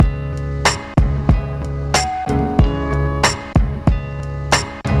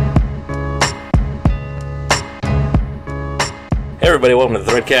everybody? Welcome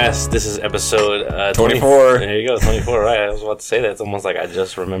to Threadcast. This is episode 24. There you go, 24. Right, I was about to say that. It's almost like I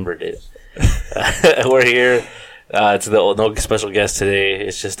just remembered it. We're here. It's no special guest today.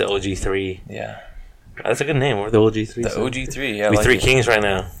 It's just the OG3. Yeah, that's a good name. We're the OG3. The OG3. Yeah, we like three it. kings right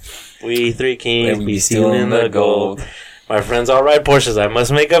now. We three kings we be stealing the gold. My friends all ride Porsches. I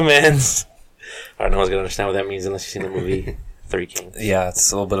must make amends. All right, no one's gonna understand what that means unless you've seen the movie Three Kings. Yeah,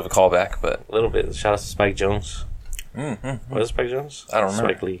 it's a little bit of a callback, but a little bit. Shout out to Spike Jonze. What is Spike Jonze? I don't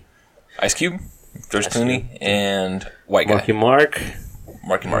remember. Spike Lee. Ice Cube, George Clooney, and white guy. Marky Mark.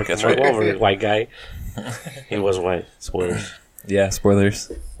 That's right. Wahlberg, white guy. He was white. Spoilers. Yeah,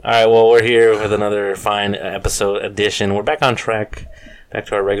 spoilers. All right, well, we're here with another fine episode edition. We're back on track, back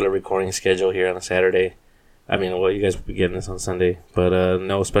to our regular recording schedule here on a Saturday. I mean, well, you guys will be getting this on Sunday, but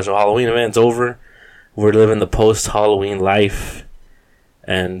no special Halloween events over. We're living the post-Halloween life,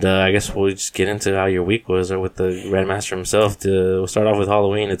 and I guess we'll just get into how your week was, or with the Grandmaster himself. We'll start off with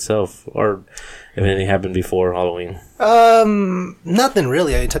Halloween itself, or if anything happened before Halloween. Nothing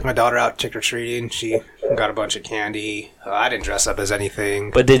really. I took my daughter out trick-or-treating. She got a bunch of candy. I didn't dress up as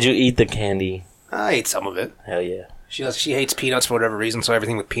anything. But did you eat the candy? I ate some of it. Hell yeah. She hates peanuts for whatever reason, so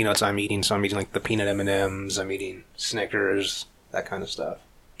everything with peanuts I'm eating. So I'm eating like the peanut M&Ms. I'm eating Snickers, that kind of stuff.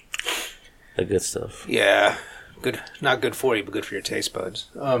 The good stuff. Yeah. Good. Not good for you, but good for your taste buds.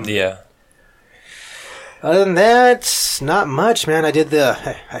 Yeah. Other than that, not much, man. I did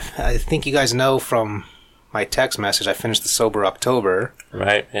I think you guys know from my text message, I finished the Sober October.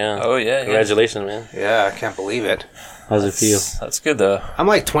 Right, yeah. Oh, yeah. Congratulations, man. Yeah, I can't believe it. How's it feel? That's good, though. I'm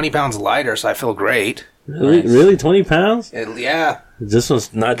like 20 pounds lighter, so I feel great. Really? Nice. Really? 20 pounds? Yeah. This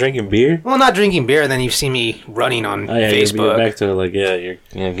was not drinking beer? Well, not drinking beer, then you see me running on Facebook. You're back to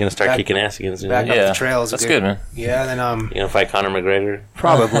you're going to start kicking ass again soon. Back up the trails. That's good, man. Yeah, then You going to fight Conor McGregor?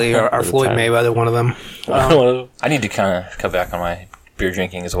 probably, or Floyd time. Mayweather, one of them. I need to kind of cut back on my beer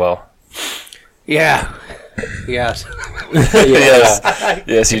drinking as well. Yeah. Yes.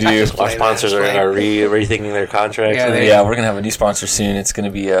 Yes, you do. Our sponsors are rethinking their contracts. Yeah, We're going to have a new sponsor soon. It's going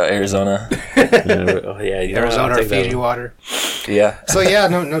to be Arizona. Arizona or Fiji water. Yeah. So, yeah,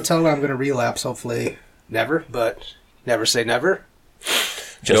 no telling I'm going to relapse, hopefully. Never, but never say never.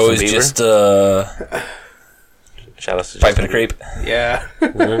 Always just shout out to pipe and a crepe. Yeah.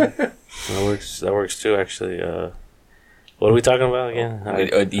 That works too, actually. What are we talking about again?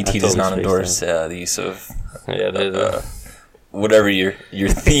 ET does not endorse the use of yeah, whatever you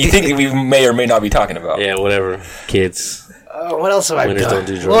think we may or may not be talking about. Yeah, whatever. Kids. What else have I Winners done? don't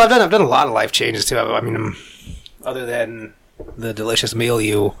do drugs. Well, I've done a lot of life changes too. I mean, other than the delicious meal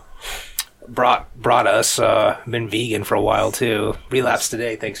you brought us, been vegan for a while too. Relapsed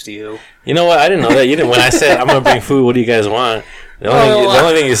today, thanks to you. You know what? I didn't know that. You didn't. When I said I'm gonna bring food, what do you guys want? The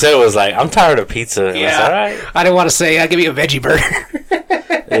only thing you said was like, I'm tired of pizza. And Yeah, I said, all right. I didn't want to say I'd give you a veggie burger.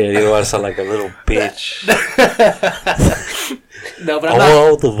 Yeah, you don't want to sound like a little bitch. No, but I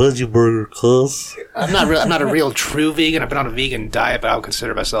want the veggie burger, cuz. I'm not a real true vegan. I've been on a vegan diet, but I would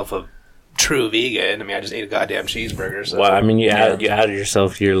consider myself a true vegan. I mean, I just ate a goddamn cheeseburger. So. Well, I mean, you outed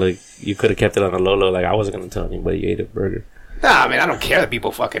yourself. You're like, you could have kept it on the low. Like, I wasn't gonna tell anybody you ate a burger. Nah, I mean, I don't care that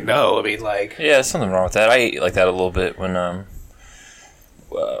people fucking know. I mean, like... Yeah, there's something wrong with that. I ate like that a little bit when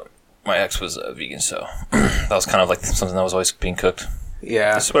my ex was vegan, so that was kind of like something that was always being cooked.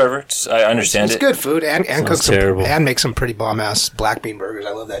 Yeah. It's whatever. I understand it's good food, and cook terrible. and make some pretty bomb-ass black bean burgers.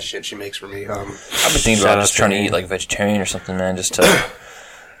 I love that shit she makes for me. I've been thinking about just trying to eat like vegetarian or something, man, just to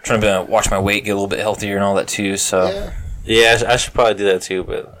trying to watch my weight, get a little bit healthier and all that too, so... Yeah, I should probably do that too,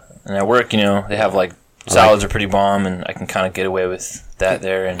 but... And at work, they have like... Salads are pretty bomb, and I can kind of get away with that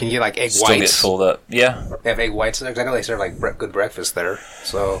there. And can you get like egg still whites? Get filled up. Yeah. They have egg whites there? 'Cause I know they serve like good breakfast there.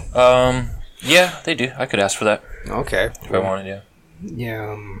 So. Yeah, they do. I could ask for that. Okay. If I wanted, yeah.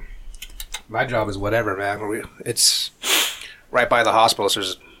 Yeah. My job is whatever, man. It's right by the hospital, so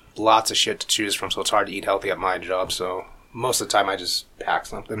there's lots of shit to choose from. So it's hard to eat healthy at my job. So most of the time, I just pack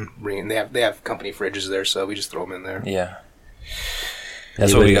something, bring it. They have company fridges there, so we just throw them in there. Yeah.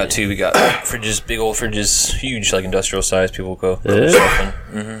 That's what we got too. We got fridges, big old fridges, huge, like industrial size. People go. Yeah.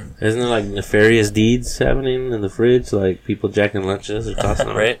 Mm-hmm. Isn't there like nefarious deeds happening in the fridge? Like people jacking lunches or tossing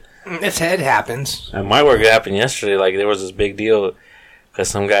them? Right? It happens. At my work, it happened yesterday. Like there was this big deal because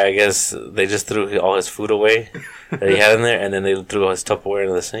some guy, I guess, they just threw all his food away that he had in there, and then they threw all his Tupperware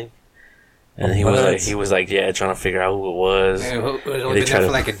into the sink. And he was like, yeah, trying to figure out who it was. And it only been there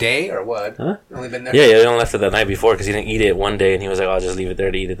for like a day or what? Huh? Only been there. Yeah, they only left it that night before because he didn't eat it one day, and he was like, I'll just leave it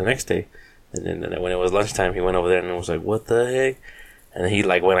there to eat it the next day. And then when it was lunchtime, he went over there and was like, what the heck? And he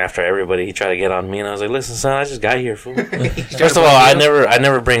like went after everybody. He tried to get on me, and I was like, "Listen, son, I just got here, fool." First of all, I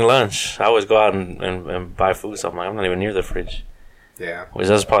never bring lunch. I always go out and buy food. So I'm like, I'm not even near the fridge. Yeah. Which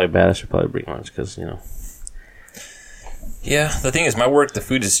that's probably bad. I should probably bring lunch because, you know. Yeah, the thing is, my work, the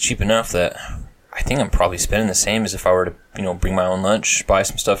food is cheap enough that I think I'm probably spending the same as if I were to, you know, bring my own lunch, buy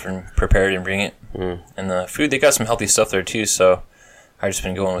some stuff and prepare it and bring it. Mm. And the food, they got some healthy stuff there too, so I've just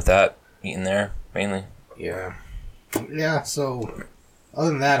been going with that, eating there, mainly. Yeah. Yeah, so other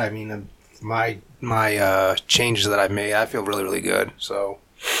than that, I mean, my changes that I've made, I feel really, really good. So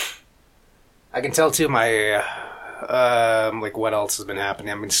I can tell too my, like what else has been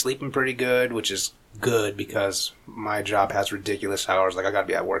happening. I've been sleeping pretty good, which is good because my job has ridiculous hours. Like I got to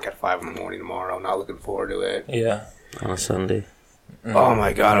be at work at 5 in the morning tomorrow. Not looking forward to it. Yeah. On a Sunday. Mm. Oh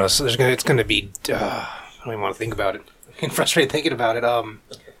my God. It's going to be, I don't even want to think about it. I'm getting frustrated thinking about it.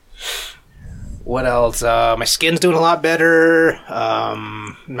 What else? My skin's doing a lot better.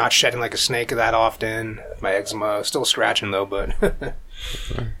 Not shedding like a snake that often. My eczema still scratching though, but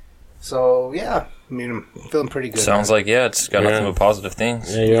so yeah. I mean, I'm feeling pretty good. Sounds like it's got nothing but positive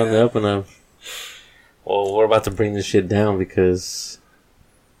things. Yeah, you're on the up and up. Well, we're about to bring this shit down because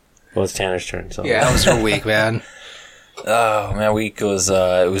it's Tanner's turn. So yeah, that was your week, man. Oh man, week was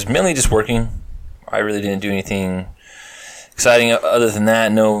it was mainly just working. I really didn't do anything exciting other than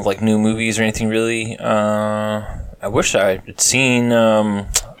that. No like new movies or anything really. I wish I had seen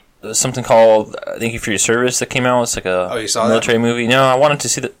something called Thank You for Your Service that came out. It's like a military movie. No, I wanted to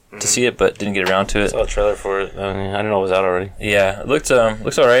see it, but didn't get around to it. I saw a trailer for it. I didn't know it was out already. Yeah, it looks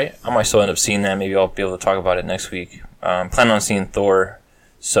all right. I might still end up seeing that. Maybe I'll be able to talk about it next week. Planning on seeing Thor,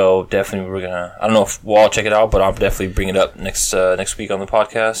 so definitely we're gonna. I don't know if we'll all check it out, but I'll definitely bring it up next week on the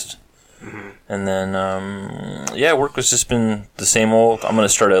podcast. Mm-hmm. And then work has just been the same old. I'm gonna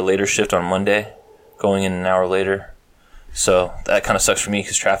start a later shift on Monday, going in an hour later. So that kind of sucks for me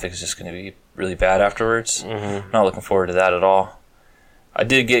because traffic is just going to be really bad afterwards. Mm-hmm. Not looking forward to that at all. I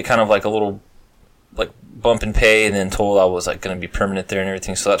did get kind of like a little like bump in pay and then told I was like going to be permanent there and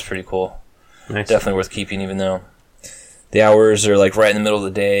everything. So that's pretty cool. Nice. Definitely worth keeping, even though the hours are like right in the middle of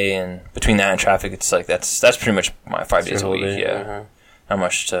the day, and between that and traffic, it's like that's pretty much my 5 days a week. Day. Yeah, not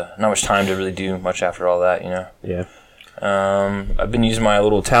much time to really do much after all that, you know. Yeah. I've been using my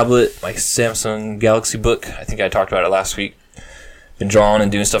little tablet, my Samsung Galaxy Book. I think I talked about it last week. Been drawing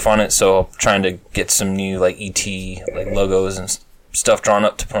and doing stuff on it, so I'm trying to get some new like ET like logos and stuff drawn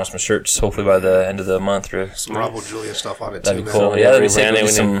up to put on some shirts. Hopefully by the end of the month. Or some Robo Julia stuff on it. That'd too. Be cool. So, yeah, that'd be sick.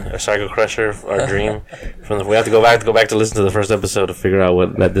 Some Psycho Crusher, our dream. We have to go back to listen to the first episode to figure out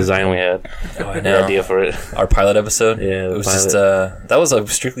what that design we had. Oh, I know. The idea for it. Our pilot episode. Yeah, it was just that was a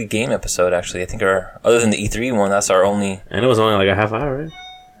strictly game episode. Actually, I think other than the E3 one, that's our only. And it was only like a half hour, right?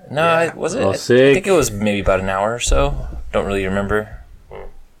 No, was it? Oh, sick. I think it was maybe about an hour or so. Don't really remember.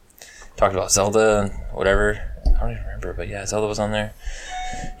 Talked about Zelda and whatever. I don't even remember, but yeah, Zelda was on there.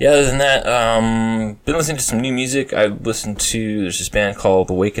 Yeah, other than that, been listening to some new music. I listened to, there's this band called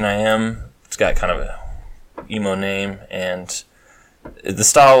Awaken I Am. It's got kind of a emo name, and the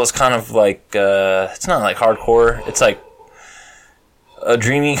style is kind of like, it's not like hardcore. It's like a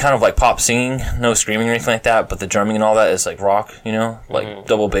dreamy kind of like pop singing, no screaming or anything like that, but the drumming and all that is like rock, you know, like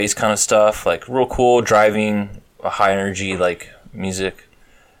double bass kind of stuff, like real cool, driving, a high energy like music.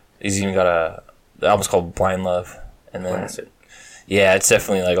 He's even got the album's called Blind Love, and then yeah, it's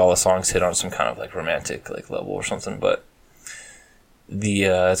definitely like all the songs hit on some kind of like romantic like level or something, but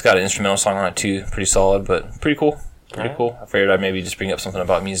it's got an instrumental song on it too, pretty solid, but pretty cool. Pretty cool. I figured I'd maybe just bring up something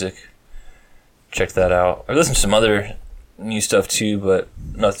about music. Check that out. I listened to some other new stuff too, but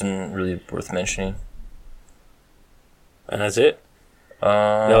nothing really worth mentioning. And that's it?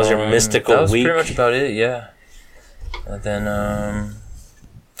 That was your mystical week? That was pretty much about it, yeah. And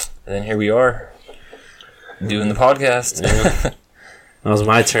then here we are, doing the podcast. Yeah. That was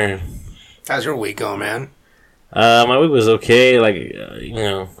my turn. How's your week going, man? My week was okay. Like,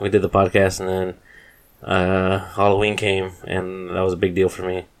 we did the podcast, and then Halloween came, and that was a big deal for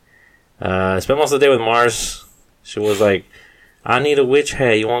me. I spent most of the day with Mars. She was like, I need a witch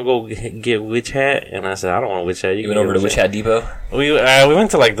hat. You want to go get a witch hat? And I said, I don't want a witch hat. You went over to Witch Hat Depot? We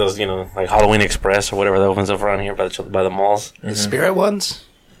went to like those, like Halloween Express or whatever that opens up around here by the malls. The spirit ones?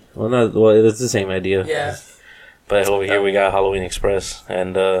 Well, it's the same idea. Yeah. But over here we got Halloween Express,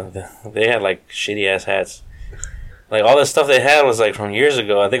 and they had like shitty ass hats. Like all the stuff they had was like from years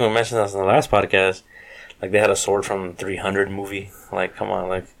ago. I think we mentioned this in the last podcast. Like they had a sword from 300 movie. Like come on,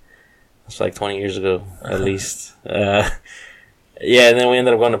 like it's like 20 years ago at least. Yeah, and then we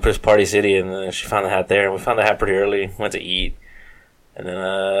ended up going to Party City, and she found the hat there, and we found the hat pretty early. Went to eat, and then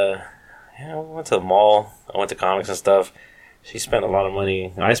we went to the mall. I went to comics and stuff. She spent a lot of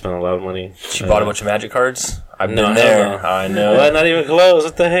money. I spent a lot of money. She bought a bunch of magic cards? I've been there. I know. What? Not even close.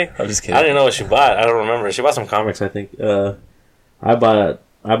 What the heck? I'm just kidding. I didn't know what she bought. I don't remember. She bought some comics, I think. I I bought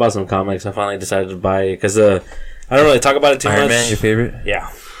some comics. I finally decided to buy it because I don't really talk about it too much. Iron Man, your favorite? Yeah,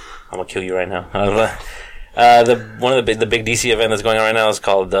 I'm gonna kill you right now. One of the big DC event that's going on right now is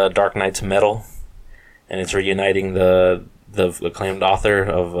called Dark Knight's Metal, and it's reuniting the acclaimed author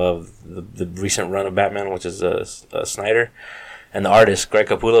of the recent run of Batman, which is Snyder, and the artist Greg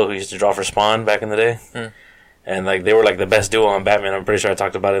Capullo, who used to draw for Spawn back in the day. And like they were like the best duo on Batman. I'm pretty sure I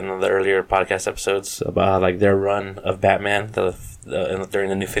talked about it in the earlier podcast episodes about how, like their run of Batman during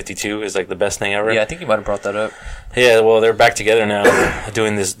the New 52 is like the best thing ever. Yeah, I think you might have brought that up. Yeah, well, they're back together now,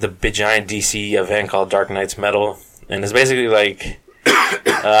 doing the big giant DC event called Dark Knight's Metal, and it's basically like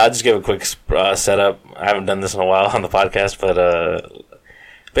I'll just give a quick setup. I haven't done this in a while on the podcast, but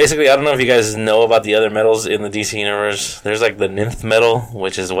basically, I don't know if you guys know about the other metals in the DC universe. There's like the Ninth metal,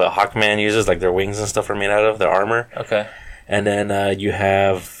 which is what Hawkman uses, like their wings and stuff are made out of, their armor. Okay. And then you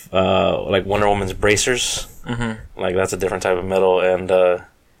have like Wonder Woman's bracers. Mm-hmm. Like that's a different type of metal. And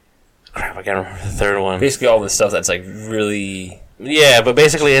crap, I can't remember the third one. Basically, all the stuff that's like really. Yeah, but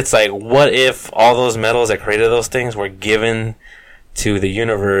basically, it's like, what if all those metals that created those things were given to the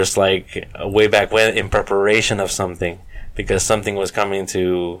universe, like way back when, in preparation of something? Because something was coming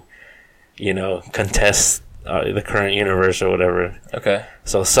to, contest the current universe or whatever. Okay.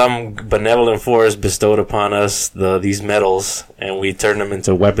 So some benevolent force bestowed upon us these metals, and we turned them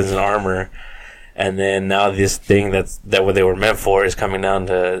into weapons and armor. And then now this thing that what they were meant for is coming down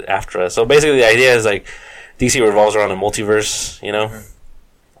to after us. So basically, the idea is like DC revolves around a multiverse,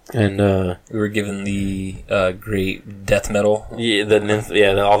 And we were given the great death metal.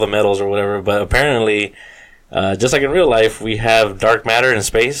 Yeah, all the metals or whatever. But apparently. Just like in real life, we have dark matter in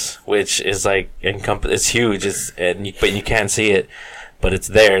space, which is like it's huge. But you can't see it, but it's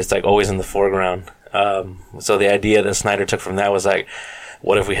there. It's like always in the foreground. So the idea that Snyder took from that was like,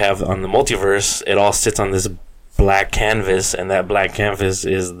 what if we have on the multiverse, it all sits on this black canvas, and that black canvas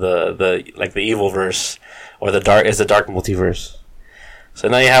is the evil verse, or the dark multiverse. So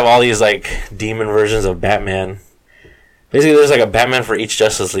now you have all these like demon versions of Batman. Basically, there's like a Batman for each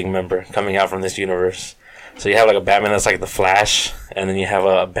Justice League member coming out from this universe. So you have like a Batman that's like the Flash, and then you have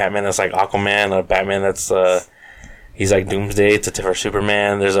a Batman that's like Aquaman, a Batman that's he's like Doomsday for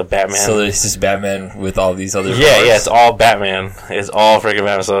Superman. There's a Batman. So there's this Batman with all these other. Yeah, powers. Yeah, it's all Batman. It's all freaking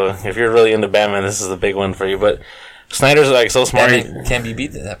Batman. So if you're really into Batman, this is the big one for you. But Snyder's like so smart. Batman can't be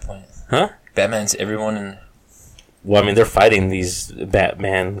beat at that point, huh? Batman's everyone in. Well, I mean, they're fighting these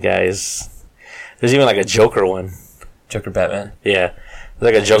Batman guys. There's even like a Joker one. Joker Batman. Yeah.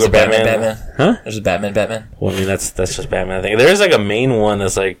 Like a Joker Batman. Huh? There's a Batman. Well, I mean, that's just Batman, I think. There is like a main one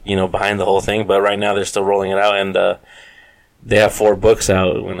that's like, behind the whole thing, but right now they're still rolling it out, and they have 4 books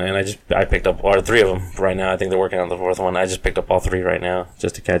out, and I picked up, or 3 of them right now. I think they're working on the 4th one. I just picked up all 3 right now,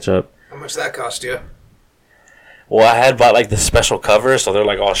 just to catch up. How much that cost you? Well, I had bought like the special cover, so they're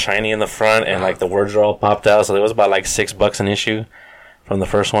like all shiny in the front, and like the words are all popped out, so it was about like $6 an issue from the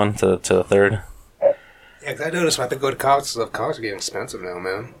first one to the third. Yeah, 'cause I noticed when I go to comics are getting expensive now,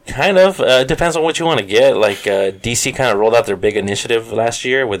 man. Kind of. It depends on what you want to get. Like, DC kind of rolled out their big initiative last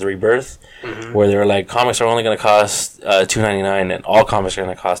year with Rebirth, where they were like, comics are only going to cost $2.99, and all comics are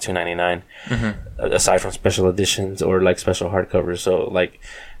going to cost $2.99, aside from special editions or like special hardcovers. So, like,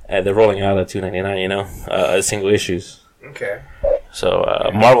 they're rolling out at $2.99, single issues. Okay.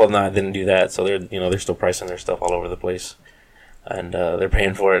 So, Marvel didn't do that, so they're still pricing their stuff all over the place. And they're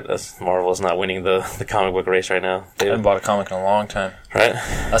paying for it. Marvel's not winning the comic book race right now. I haven't bought a comic in a long time. Right?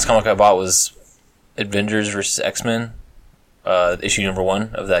 Last comic I bought was Avengers vs. X-Men, issue number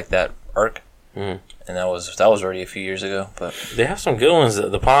 1 of that arc. And that was already a few years ago. But they have some good ones.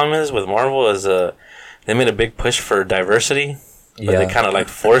 The problem is with Marvel is they made a big push for diversity. But they kind of like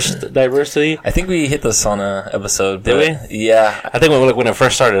forced diversity. I think we hit this on a episode. Did we? Yeah. I think when it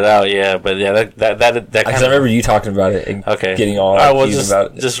first started out, yeah. But yeah, that kind of. I remember you talking about it. And getting all about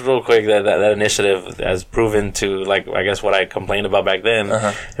it. Just real quick, that initiative has proven to, like, I guess what I complained about back then,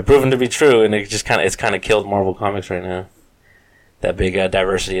 it proven to be true, and it's kind of killed Marvel Comics right now. That big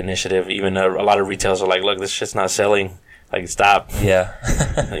diversity initiative. Even a lot of retailers are like, look, this shit's not selling. Like, stop. Yeah.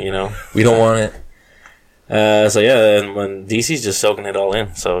 We don't want it. So yeah, and when DC's just soaking it all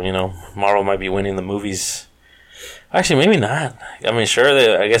in, so Marvel might be winning the movies. Actually, maybe not. I mean, sure,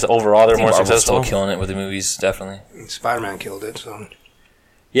 I guess overall they're more successful. Still killing it with the movies, definitely. Spider-Man killed it, so.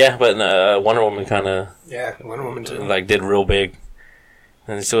 Yeah, but Wonder Woman kind of. Yeah, Wonder Woman too. Like did real big,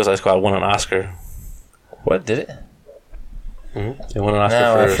 and Suicide Squad won an Oscar. What did it? Mm-hmm. They won an Oscar.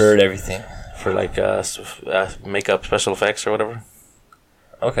 Now I've heard everything for like makeup, special effects, or whatever.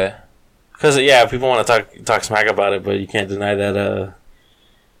 Okay. Because, yeah, people want to talk smack about it, but you can't deny that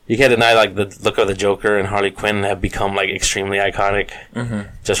you can't deny like the look of the Joker and Harley Quinn have become like extremely iconic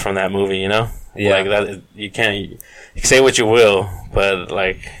just from that movie. You know, like that. You can say what you will, but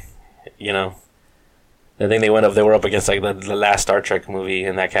like, you know, I think they were up against like the last Star Trek movie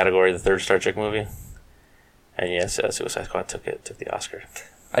in that category, the third Star Trek movie, and yes, Suicide Squad took the Oscar.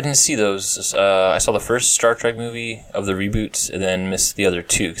 I didn't see those. I saw the first Star Trek movie of the reboots, and then missed the other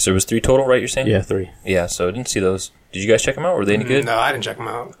 2 because there was 3 total, right? You're saying? Yeah, 3. Yeah, so I didn't see those. Did you guys check them out? Were they any good? No, I didn't check them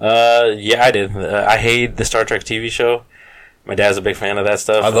out. Yeah, I did. I hate the Star Trek TV show. My dad's a big fan of that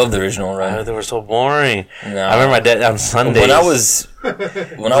stuff. I love the original run. They were so boring. No. I remember my dad on Sundays. When I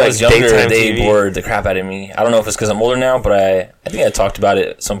was younger, they bored the crap out of me. I don't know if it's because I'm older now, but I think I talked about it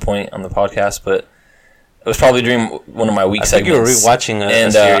at some point on the podcast, but it was probably during one of my week segments. I think you were rewatching a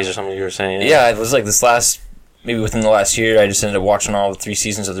series or something you were saying. Yeah, it was like maybe within the last year, I just ended up watching all 3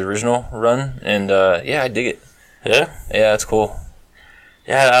 seasons of the original run, and I dig it. Yeah? Yeah, it's cool.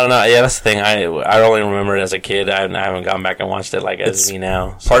 Yeah, I don't know. Yeah, that's the thing. I only remember it as a kid. I haven't gone back and watched it as me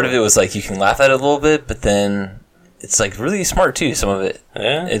now. So. Part of it was like you can laugh at it a little bit, but then it's like really smart too, some of it.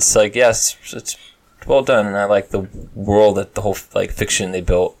 Yeah? It's like, yes, it's well done, and I like the world, that the whole like fiction they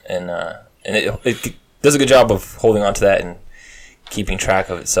built, and it does a good job of holding on to that and keeping track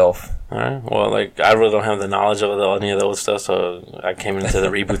of itself. All right. Well, like, I really don't have the knowledge of any of those stuff, so I came into the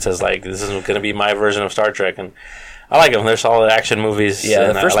reboots as like, this is going to be my version of Star Trek, and I like them. They're solid action movies. Yeah,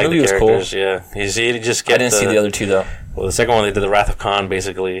 and the first I like movie was cool. Yeah, you see, you just get. I didn't see the other 2 though. Well, the second one they did the Wrath of Khan,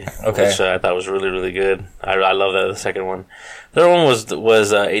 basically, okay, which I thought was really, really good. I love that. The second one, the other one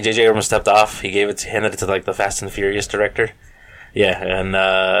was J.J. Abrams stepped off. He handed it to like the Fast and Furious director. Yeah, and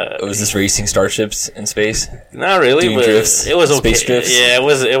was this racing starships in space? Not really, doing but drifts, it was okay. Space drifts? Yeah,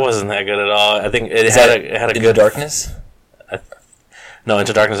 it wasn't that good at all. I think it had a Into good Darkness. No,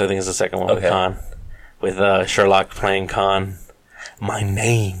 Into Darkness I think is the second one with Khan, with Sherlock playing Khan. My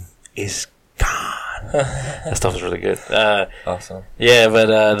name is Khan. That stuff was really good. Awesome. Yeah,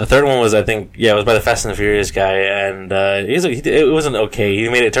 but the third one was, I think, it was by the Fast and the Furious guy, and it wasn't okay. He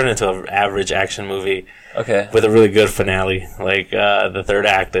made it turn into an average action movie. Okay. With a really good finale. Like, the third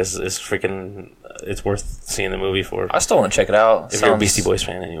act is freaking... It's worth seeing the movie for. I still want to check it out. If you're a Beastie Boys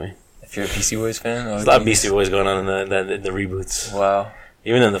fan, anyway. If you're a Beastie Boys fan? There's a lot of Beastie Boys going on in the reboots. Wow.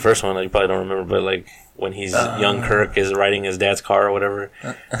 Even in the first one, you probably don't remember, but like, when young Kirk is riding his dad's car or whatever,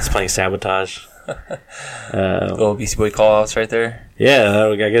 he's playing Sabotage. Little Beastie Boy call-outs right there. Yeah,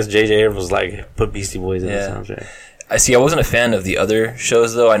 I guess J.J. Abrams was like, put Beastie Boys in the soundtrack. I wasn't a fan of the other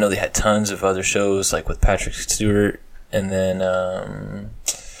shows, though. I know they had tons of other shows, like with Patrick Stewart, and then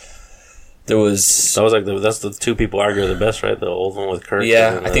there was... that's the 2 people argue are the best, right? The old one with Kirk.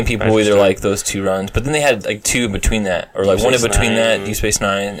 Yeah, I think people Patrick either Stewart. like those 2 runs, but then they had like 2 in between that, or like Deep one in Space between Nine. that, Deep Space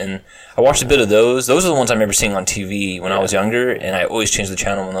Nine, and I watched a bit of those. Those are the ones I remember seeing on TV when I was younger, and I always changed the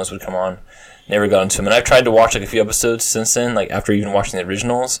channel when those would come on. Never got into them, and I've tried to watch like a few episodes since then, like after even watching the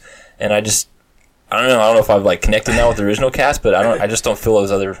originals, and I don't know if I've like connected now with the original cast, but I just don't feel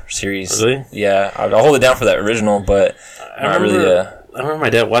those other series. Really? Yeah, I'll hold it down for that original, but I remember my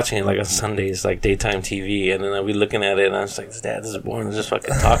dad watching it like on Sundays, like daytime TV, and then I'd be looking at it, and I was like, "Dad, this is boring. They're just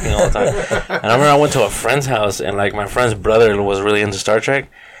fucking talking all the time." And I remember I went to a friend's house, and like my friend's brother was really into Star Trek,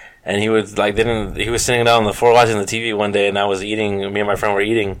 and he was sitting down on the floor watching the TV one day, and I was eating. Me and my friend were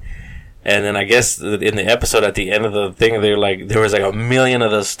eating. And then I guess in the episode at the end of the thing, there was like 1 million of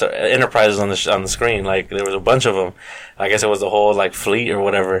those Enterprises on the screen. Like there was a bunch of them. I guess it was the whole like fleet or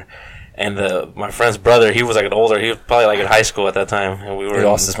whatever. And my friend's brother, he was like older. He was probably like in high school at that time. And we were. He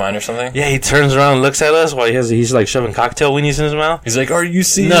lost his mind or something. Yeah, he turns around and looks at us while he's like shoving cocktail weenies in his mouth. He's like, "Are you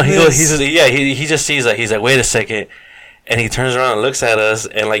seeing?" No, he just sees that. He's like, "Wait a second." And he turns around and looks at us,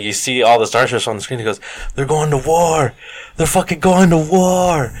 and like you see all the starships on the screen. He goes, "They're going to war. They're fucking going to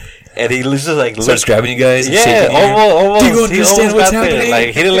war." And he just like starts grabbing you guys. Yeah, almost. Do you understand what's happening? Like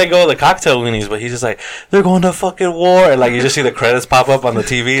he didn't let go of the cocktail weenies, but he's just like, "They're going to fucking war." And like you just see the credits pop up on the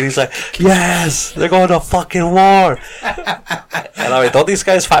TV, and he's like, "Yes, they're going to fucking war." And I mean, don't these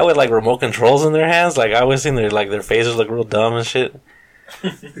guys fight with like remote controls in their hands? Like I always seen their faces look real dumb and shit.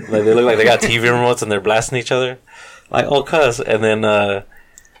 Like they look like they got TV remotes and they're blasting each other. Like, oh, cuss. And then,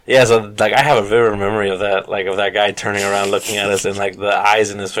 so, like, I have a vivid memory of that, like, of that guy turning around looking at us, and, like, the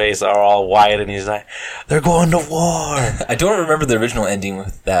eyes in his face are all wide, and he's like, "They're going to war." I don't remember the original ending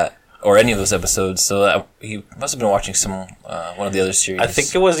with that, or any of those episodes, so he must have been watching one of the other series. I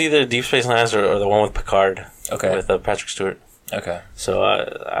think it was either Deep Space Nine or the one with Picard. Okay. With Patrick Stewart. Okay. So,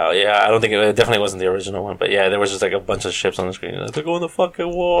 I don't think it definitely wasn't the original one, but yeah, there was just, like, a bunch of ships on the screen. Like, "They're going to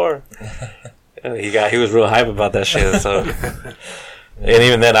fucking war." He was real hype about that shit, so... And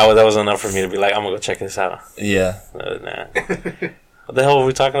even then, that wasn't enough for me to be like, "I'm gonna go check this out." Yeah. Nah. What the hell were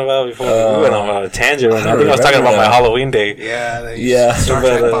we talking about before? We went on a tangent. I think I was talking about my Halloween day. Yeah. Star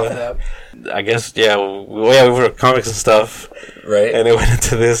Trek popped up. I guess, we were comics and stuff. Right. And it went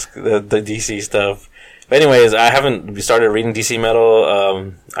into the DC stuff. But anyways, I haven't started reading DC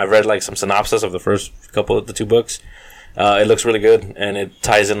Metal. I've read like some synopsis of the first couple of the 2 books. It looks really good, and it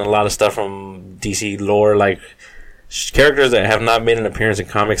ties in a lot of stuff from DC lore, like characters that have not made an appearance in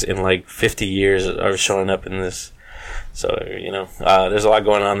comics in like 50 years are showing up in this. So, there's a lot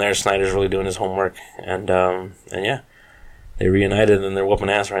going on there. Snyder's really doing his homework. And yeah, they reunited and they're whooping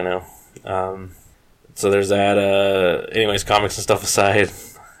ass right now. So there's that. Anyways, comics and stuff aside,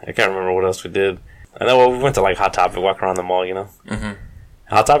 I can't remember what else we did. I know we went to like Hot Topic, walk around the mall, Mm-hmm.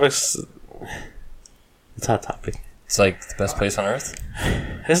 Hot Topic's... It's Hot Topic. It's like the best place on earth?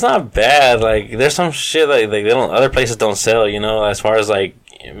 It's not bad. Like, there's some shit like they don't... Other places don't sell, as far as like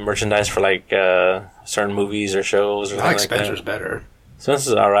merchandise for like certain movies or shows or something like that. Spencer's better.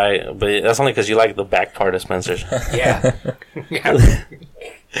 Spencer's alright, but that's only because you like the back part of Spencer's. Yeah.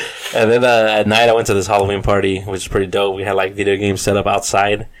 And then at night I went to this Halloween party, which is pretty dope. We had like video games set up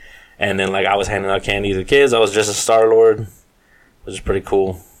outside, and then like I was handing out candy to the kids. I was just a Star-Lord, which is pretty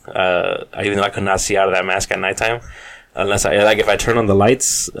cool. Even though I could not see out of that mask at nighttime, unless if I turn on the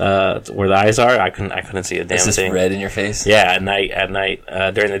lights where the eyes are, I couldn't see a damn thing. thing. Red in your face? Yeah, at night.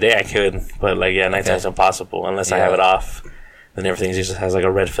 During the day I could, but like nighttime's impossible unless I have it off. Then everything just has like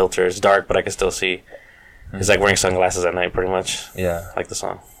a red filter. It's dark, but I can still see. It's like wearing sunglasses at night, pretty much. Yeah. Like the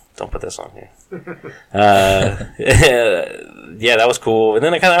song. Don't put that song here. Yeah, that was cool. And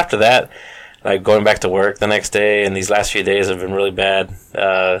then kind of after that, like going back to work the next day, and these last few days have been really bad.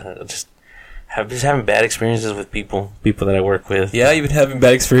 Just having bad experiences with people that I work with. Yeah, you've been having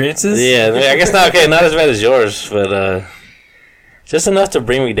bad experiences? Yeah, I guess not as bad as yours, but just enough to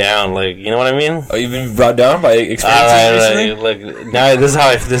bring me down. Like, you know what I mean? Oh, you've been brought down by experiences recently? Look, now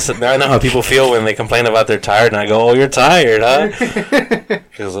now I know how people feel when they complain about they're tired, and I go, "Oh, you're tired, huh?"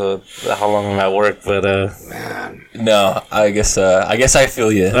 Because how long I'm at work, but man. No, I guess I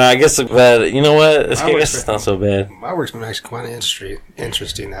feel you. I guess, but you know what? I guess it's not so bad. My work's been actually quite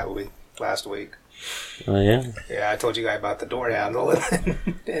interesting last week. Oh yeah. Yeah, I told you guys about the door handle, and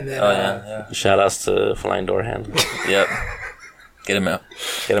then yeah. Shout outs to Flying Door Handle. Yep. Get him out.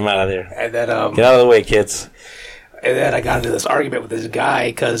 Get him out of there. And then get out of the way, kids. And then I got into this argument with this guy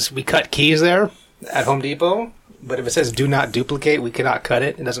because we cut keys there at Home Depot, but if it says "do not duplicate," we cannot cut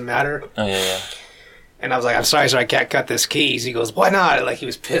it. It doesn't matter. Oh yeah. And I was like, "I'm sorry, sir, I can't cut this keys." He goes, "Why not?" Like he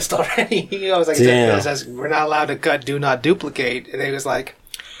was pissed already. I was like, "It says we're not allowed to cut. Do not duplicate." And he was like,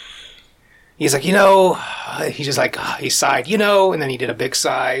 he's like, he's just like he sighed, and then he did a big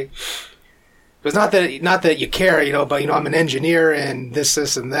sigh. It was not that you care, but I'm an engineer and this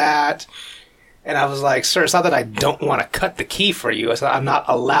and that. And I was like, "Sir, it's not that I don't want to cut the key for you. I said I'm not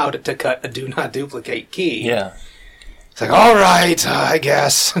allowed to cut a do not duplicate key." Yeah. It's like, "All right, I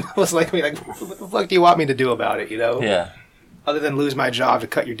guess." I was like, what the fuck do you want me to do about it? Yeah. Other than lose my job to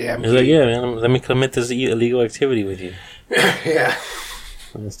cut your damn key. He's like, "Yeah, man, let me commit this illegal activity with you." Yeah.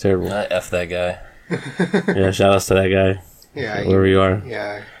 That's terrible. I F that guy. Yeah, shout outs to that guy. Yeah. Wherever you are.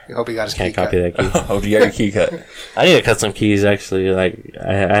 Yeah. I hope he got his Can't key copy cut. that key. Hope you got your key cut. I need to cut some keys, actually. Like,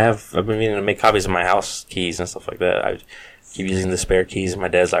 I've been meaning to make copies of my house keys and stuff like that. I keep using the spare keys, and my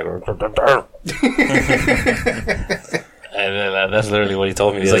dad's like, and then, that's literally what he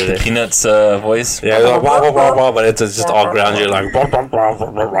told me It's the like other the day. Peanuts voice. Yeah, like, wah, wah, wah, wah, but it's just all ground. You're like,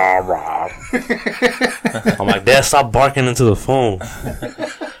 I'm like, Dad, stop barking into the phone.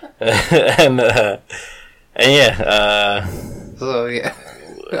 and yeah, So yeah,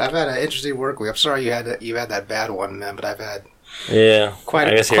 I've had an interesting work week. I'm sorry you had that bad one, man, but I've had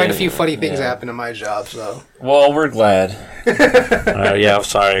quite a few funny things happen in my job. So well, we're glad. Yeah, I'm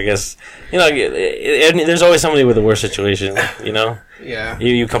sorry. I guess there's always somebody with a worse situation. Yeah.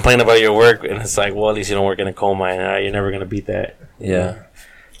 You complain about your work, and it's like, well, at least you don't work in a coal mine. You're never gonna beat that. Yeah.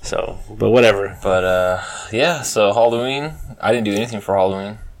 So, but whatever. But yeah. So Halloween, I didn't do anything for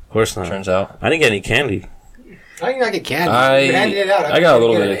Halloween. Of course not. Turns out I didn't get any candy. I did not get candy. I got a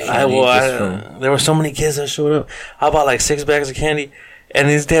little bit of candy. There were so many kids that showed up. I bought like 6 bags of candy, and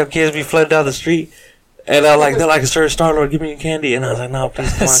these damn kids be flooding down the street. And they're like, "Sir Star-Lord, give me your candy." And I was like, "No,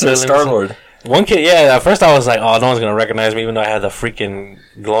 please, come on." Sir Star-Lord. One kid, yeah, at first I was like, "Oh, no one's going to recognize me," even though I had the freaking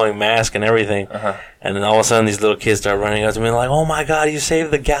glowing mask and everything. Uh-huh. And then all of a sudden, these little kids start running up to me like, "Oh my God, you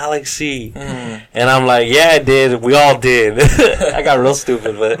saved the galaxy." And I'm like, "Yeah, I did. We all did." I got real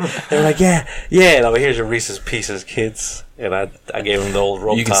stupid, but they're like, yeah. And I'm like, "Here's your Reese's Pieces, kids." And I gave him the old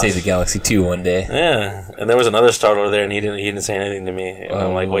rope You can toss. save the galaxy too one day. Yeah, and there was another Star-Lord there, and he didn't say anything to me. And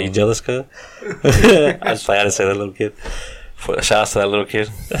I'm like, "What, you jealous, cuz?" I had to say that, little kid. Shout out to that little kid.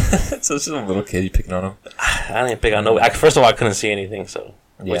 So it's just a little kid, you picking on him. I didn't pick on no. First of all, I couldn't see anything, so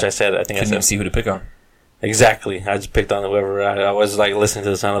which I said. I think couldn't I even said see who to pick on. exactly. I just picked on whoever. I was like listening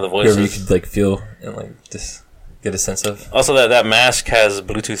to the sound of the voices. Whoever you could like feel and like just get a sense of. Also, that mask has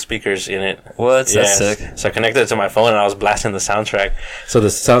Bluetooth speakers in it. What? That's sick. So I connected it to my phone and I was blasting the soundtrack. So the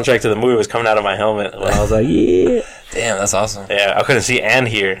soundtrack to the movie was coming out of my helmet when I was like, yeah. Damn, that's awesome. Yeah, I couldn't see and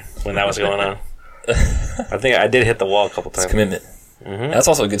hear when that was going on. I think I did hit the wall a couple times. It's commitment. Mm-hmm. That's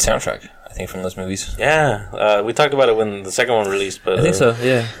also a good soundtrack, I think, from those movies. Yeah, we talked about it when the second one released, but I think so.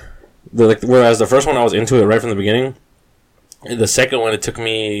 Yeah. Whereas the first one I was into it right from the beginning. The second one it took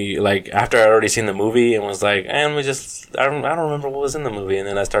me like after I already seen the movie and was like, I don't remember what was in the movie, and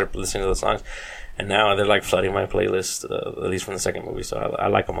then I started listening to the songs, and now they're like flooding my playlist, at least from the second movie. So I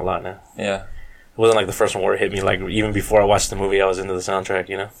like them a lot now. Yeah. It wasn't like the first one where it hit me. Like even before I watched the movie, I was into the soundtrack.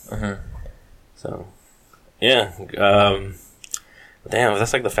 You know. Mm-hmm. So, yeah. Damn,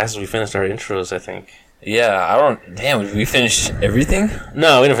 that's like the fastest we finished our intros, I think. Yeah, I don't... Damn, did we finish everything?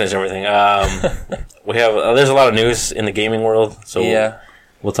 No, we didn't finish everything. We have... there's a lot of news in the gaming world, so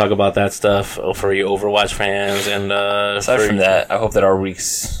we'll talk about that stuff for you Overwatch fans. And aside from that, I hope that our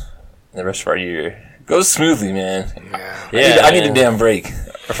weeks, the rest of our year, goes smoothly, man. Yeah. I need a damn break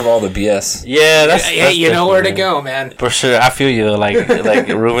from all the BS. Yeah, that's you know where to go, man. For sure, I feel you. Like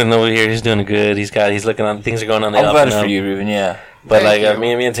Ruben over here, he's doing good. He's looking on, things are going on the I'm up glad and for up. you, Ruben, yeah. But Thank like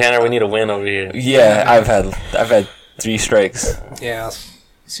you. me and Tanner, we need a win over here. Yeah, I've had 3 strikes. Yeah.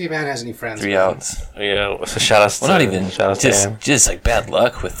 See if man has any friends. 3 outs. Yeah, so shout out. Well, not even. Shout out to him. Just like bad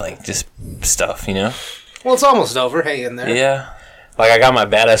luck with like just stuff, you know. Well, it's almost over. Hang in there. Yeah. Like I got my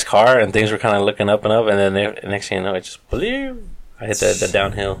badass car and things were kind of looking up and up, and then next thing you know, it just I hit the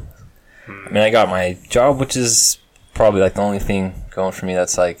downhill. I mean, I got my job, which is probably like the only thing going for me.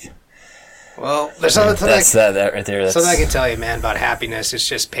 That's like. Well, there's something that right there. That's something I can tell you, man, about happiness. It's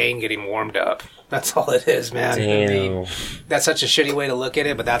just pain getting warmed up. That's all it is, man. Damn. I mean, that's such a shitty way to look at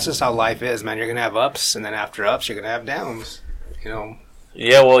it, but that's just how life is, man. You're gonna have ups, and then after ups, you're gonna have downs. You know.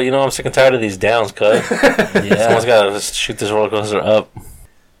 Yeah, well, I'm sick and tired of these downs, cuz. Yeah. Someone's got to shoot this roller coaster up.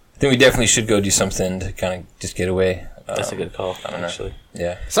 I think we definitely should go do something to kind of just get away. That's a good call, I don't know. actually.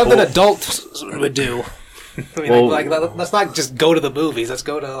 Yeah. Something adults would do. I mean, Well- like, let's not just go to the movies. Let's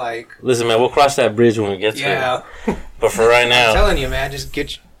go to, like... Listen, man, we'll cross that bridge when we get to Yeah. it. But for right I'm now, telling you, man, just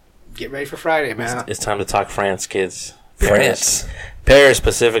get ready for Friday, man. it's time to talk France, kids. France. Paris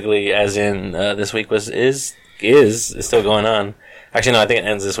specifically, as in this week is still going on. Actually, no, I think it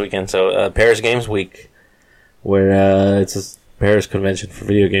ends this weekend. So Paris Games Week, where it's a Paris convention for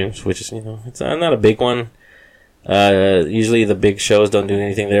video games, which is it's not a big one. Usually the big shows don't do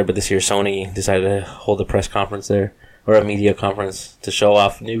anything there, but this year Sony decided to hold a press conference there, or a media conference, to show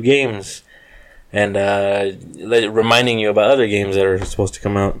off new games and reminding you about other games that are supposed to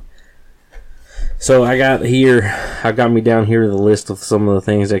come out. So I got me down here the list of some of the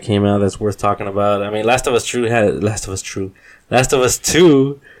things that came out that's worth talking about. I mean, Last of Us 2 had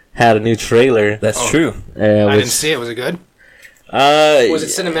a new trailer. That's true. I didn't see it. Was it good? Was it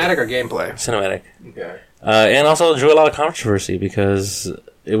cinematic or gameplay? Cinematic. Okay. And also drew a lot of controversy because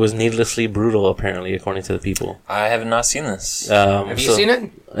it was needlessly brutal, apparently, according to the people. I have not seen this. Have you seen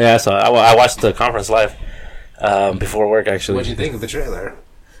it? Yeah, so I watched the conference live before work, actually. What did you think of the trailer?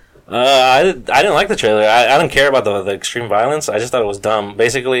 I didn't like the trailer. I don't care about the extreme violence. I just thought it was dumb.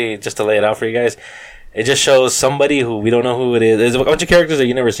 Basically, just to lay it out for you guys, it just shows somebody who we don't know who it is. There's a bunch of characters that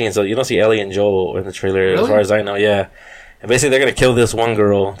you've never seen, so you don't see Ellie and Joel in the trailer, Really? as far as I know, yeah. And basically, they're going to kill this one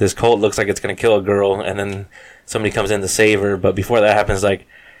girl. This cult looks like it's going to kill a girl, and then somebody comes in to save her. But before that happens, like,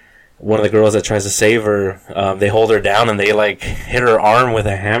 one of the girls that tries to save her, they hold her down, and they, like, hit her arm with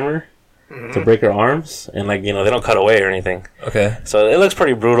a hammer to break her arms. And, like, they don't cut away or anything. Okay. So it looks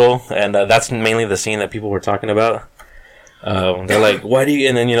pretty brutal, and that's mainly the scene that people were talking about. They're like, why do you...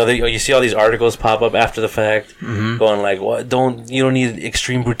 And then, you see all these articles pop up after the fact, going like, what? You don't need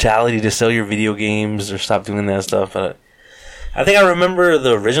extreme brutality to sell your video games, or stop doing that stuff. I think I remember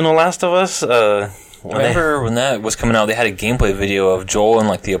the original Last of Us. When that was coming out, they had a gameplay video of Joel in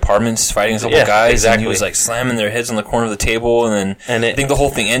like the apartments fighting a couple guys, exactly. and he was like slamming their heads on the corner of the table, and then I think the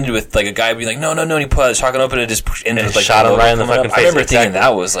whole thing ended with like a guy being like, "No," and he put a shotgun up and it just ended with like shot him right in the fucking face. I remember thinking Exactly. that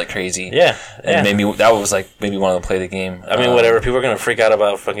was like crazy. Yeah, and maybe that was like maybe one of them play the game. I mean, whatever. People are gonna freak out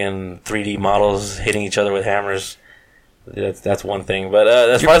about fucking 3D models hitting each other with hammers. That's one thing, but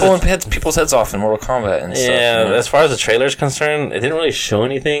as far as pulling people's heads off in Mortal Kombat and stuff. Yeah, as far as the trailer's concerned, it didn't really show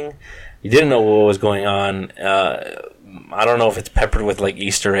anything. You didn't know what was going on. I don't know if it's peppered with like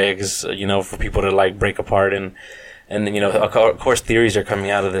Easter eggs, for people to like break apart and of course theories are coming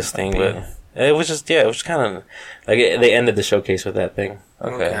out of this thing, but It was just it was kind of like they ended the showcase with that thing.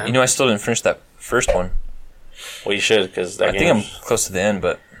 Okay. I still didn't finish that first one. Well, you should, because I think I'm close to the end,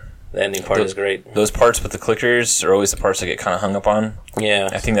 but the ending part is great. Those parts with the clickers are always the parts I get kind of hung up on. Yeah.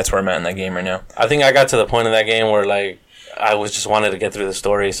 I think that's where I'm at in that game right now. I think I got to the point in that game where, like, I was just wanted to get through the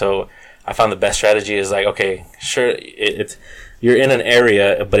story, so I found the best strategy is, like, okay, sure, it's you're in an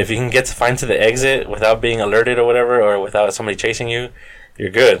area, but if you can find to the exit without being alerted or whatever, or without somebody chasing you,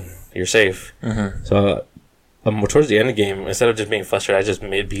 you're good. You're safe. Mm-hmm. So, towards the end of the game, instead of just being frustrated, I just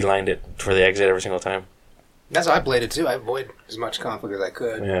beelined it for the exit every single time. That's how I played it too. I avoid as much conflict as I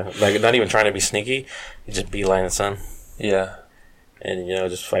could. Yeah, like not even trying to be sneaky. You just beeline the sun. Yeah. And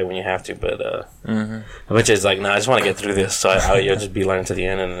just fight when you have to. But eventually it's like, I just want to get through this. So I just beeline to the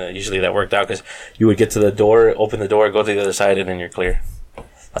end, and usually that worked out because you would get to the door, open the door, go to the other side, and then you're clear.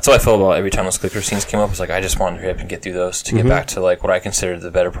 That's what I felt about every time those clicker scenes came up. It's like I just wanted to hurry up and get through those to get back to like what I consider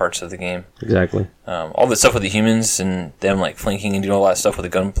the better parts of the game. Exactly. All the stuff with the humans and them like flanking and doing all that stuff with the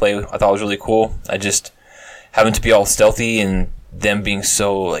gunplay, I thought was really cool. I just having to be all stealthy and them being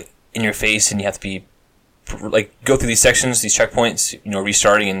so like in your face, and you have to be like go through these sections, these checkpoints,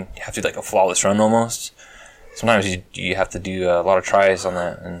 restarting, and you have to do like a flawless run almost. Sometimes you have to do a lot of tries on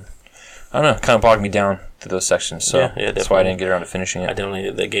that, and I don't know, it kind of bogged me down through those sections. So that's why I didn't get around to finishing it. I definitely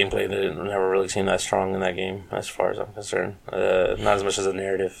the gameplay never really seemed that strong in that game, as far as I'm concerned. Not as much as the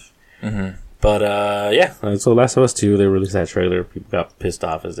narrative. Mm-hmm. But so Last of Us 2, they released that trailer. People got pissed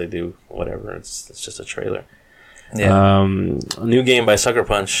off as they do. Whatever, it's just a trailer. Yeah. A new game by Sucker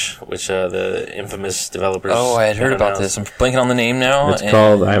Punch, which the infamous developers. Oh, I had heard about this. I'm blanking on the name now. It's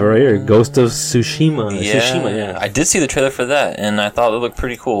called, I have it right here, Ghost of Tsushima. Yeah, Tsushima, I did see the trailer for that, and I thought it looked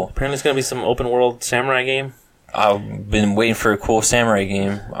pretty cool. Apparently it's going to be some open world samurai game. I've been waiting for a cool samurai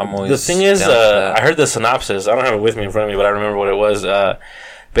game. I'm always the thing is, I heard the synopsis. I don't have it with me in front of me, but I remember what it was.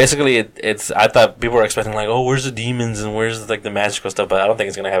 Basically, it's. I thought people were expecting like, oh, where's the demons and where's like the magical stuff, but I don't think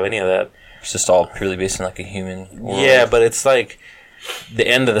it's going to have any of that. It's just all purely based on like a human world. Yeah, but it's like the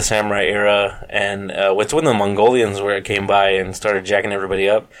end of the samurai era, and it's when the Mongolians came by and started jacking everybody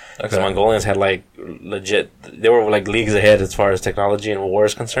up. Because the Mongolians had like legit, they were like leagues ahead as far as technology and war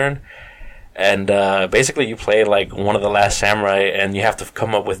is concerned. And basically, you play like one of the last samurai, and you have to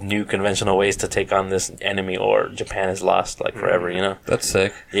come up with new conventional ways to take on this enemy, or Japan is lost like forever. That's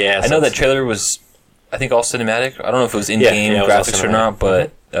sick. Yeah, I know that trailer was, I think, all cinematic. I don't know if it was in-game graphics or not,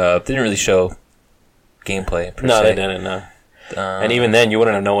 but they didn't really show gameplay per se. No, they didn't. No, and even then, you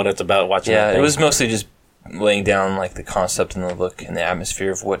wouldn't have known what it's about watching. Yeah, it was mostly just laying down like the concept and the look and the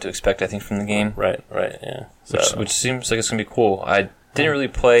atmosphere of what to expect, I think, from the game. Right. Yeah. Which seems like it's gonna be cool. I didn't really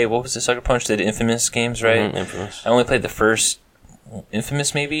play. What was it? Sucker Punch did Infamous games, right? Mm-hmm, Infamous. I only played the first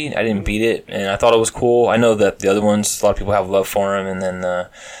Infamous, maybe. I didn't beat it, and I thought it was cool. I know that the other ones, a lot of people have love for them, and then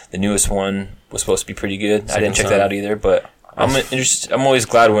the newest one was supposed to be pretty good. I didn't check that out either, but I'm interested. I'm always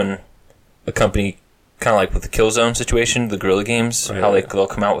glad when a company, kind of like with the Killzone situation, the Guerrilla Games, how they'll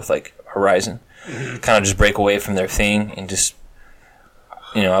come out with like Horizon, kind of just break away from their thing and just.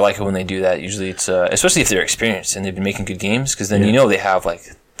 I like it when they do that. Usually it's, especially if they're experienced and they've been making good games, because then they have like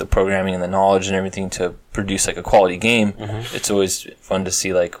the programming and the knowledge and everything to produce like a quality game. Mm-hmm. It's always fun to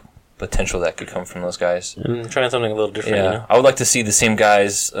see like potential that could come from those guys. And trying something a little different. Yeah, I would like to see the same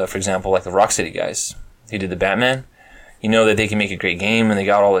guys, for example, like the Rocksteady guys who did the Batman. That they can make a great game and they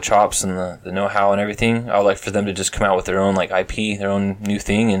got all the chops and the know-how and everything. I would like for them to just come out with their own like IP, their own new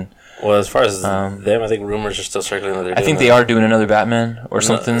thing. And well, as far as them, I think rumors are still circulating that they're doing they are doing another Batman or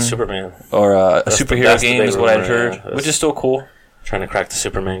something. Superman. Or a superhero game is what I'd heard, which is still cool. Trying to crack the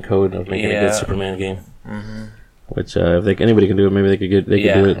Superman code of making a good Superman game. Mm-hmm. Which, if anybody can do it, maybe they could do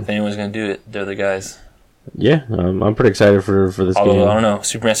it. If anyone's going to do it, they're the guys. Yeah, I'm pretty excited for this game. Although, I don't know,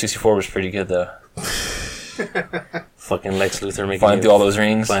 Superman 64 was pretty good, though. Fucking Lex Luthor making flying through all those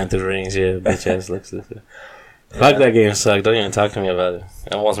rings. Flying through the rings, yeah, bitch ass Lex Luthor. Fuck, that game sucked. Don't even talk to me about it.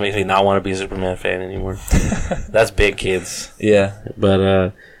 It almost makes me not want to be a Superman fan anymore. That's big, kids. Yeah.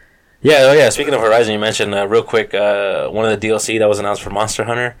 But, speaking of Horizon, you mentioned, real quick, one of the DLC that was announced for Monster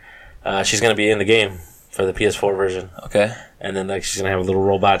Hunter, she's going to be in the game for the PS4 version. Okay. And then like she's going to have a little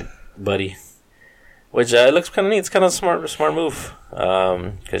robot buddy, which it looks kind of neat. It's kind of a smart move,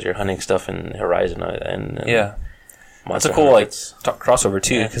 because you're hunting stuff in Horizon. And yeah. That's a cool crossover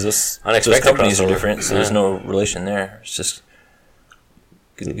too, because those companies are different, so there's no relation there. It's just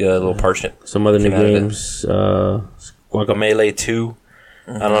a little partnership. Some other new games, Guacamelee 2.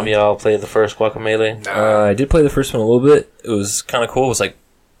 Mm-hmm. I don't know if y'all played the first Guacamelee. I did play the first one a little bit. It was kind of cool. It was like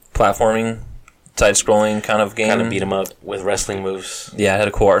platforming, side-scrolling kind of game. Kind of beat 'em up with wrestling moves. Yeah, it had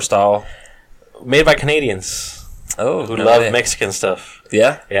a cool art style. Made by Canadians. Oh, who love Mexican stuff.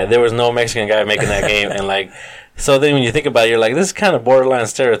 Yeah? Yeah, there was no Mexican guy making that game, and like, so then when you think about it, you're like, this is kind of borderline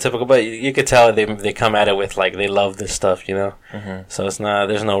stereotypical, but you could tell they come at it with like they love this stuff, you know. Mm-hmm. So it's not,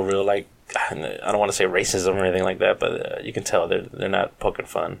 there's no real like, I don't want to say racism or anything like that, but you can tell they're not poking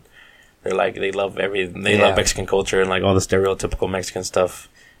fun. They're like they love love Mexican culture and like all the stereotypical Mexican stuff,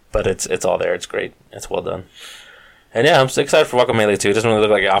 but it's all there. It's great. It's well done. And yeah, I'm so excited for Guacamelee too. It doesn't really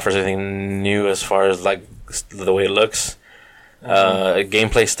look like it offers anything new as far as like the way it looks.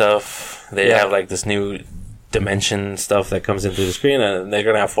 Gameplay stuff. They have like this new dimension stuff that comes in through the screen, and they're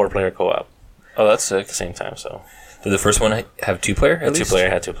gonna have 4-player co-op. Oh, that's sick. At the same time. So did the first one have 2-player? Had 2-player.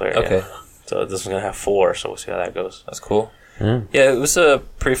 Had 2-player. Okay. Yeah. So this one's gonna have 4. So we'll see how that goes. That's cool. Yeah. Yeah, it was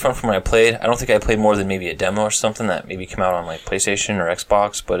pretty fun from when I played. I don't think I played more than maybe a demo or something that maybe came out on like PlayStation or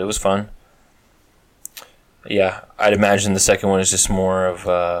Xbox, but it was fun. Yeah, I'd imagine the second one is just more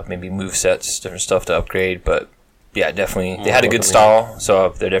of maybe movesets, different stuff to upgrade, but yeah, definitely. They had a good style, so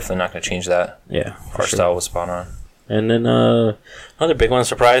they're definitely not going to change that. Yeah. Our style was spot on. And then another big one,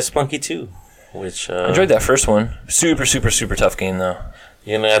 surprise, Splunky 2, which... I enjoyed that first one. Super, super, super tough game, though.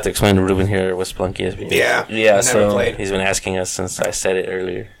 You're going to have to explain to Ruben here what Splunky is. Yeah. Yeah, so played. He's been asking us since I said it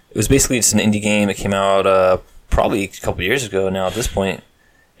earlier. It was basically just an indie game. It came out probably a couple years ago now at this point.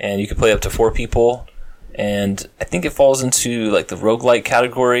 And you could play up to 4 people. And I think it falls into like the roguelike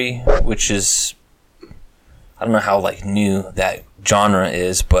category, which is... I don't know how like new that genre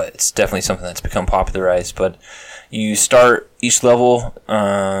is, but it's definitely something that's become popularized. But you start each level,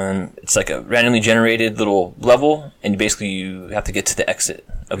 it's like a randomly generated little level, and basically you have to get to the exit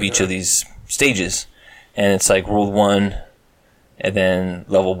of each of these stages. And it's like world 1 and then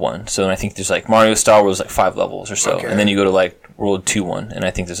level 1. So I think there's like Mario style where there's like 5 levels or so. Okay. And then you go to like world 2-1, and I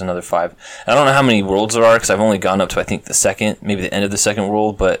think there's another 5. I don't know how many worlds there are because I've only gone up to I think the second, maybe the end of the second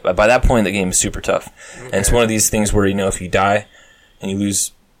world, but by that point the game is super tough. Okay. And it's one of these things where, you know, if you die and you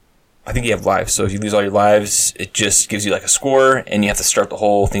lose, I think you have lives, so if you lose all your lives, it just gives you like a score and you have to start the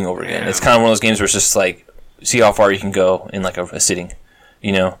whole thing over again. It's kind of one of those games where it's just like, see how far you can go in like a sitting,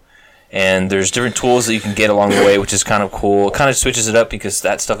 you know. And there's different tools that you can get along the way, which is kind of cool. It kind of switches it up because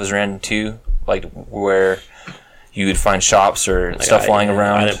that stuff is random too, like where you would find shops or like stuff lying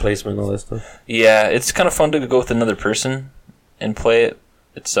around. Item placement, all that stuff. Yeah, it's kind of fun to go with another person and play it.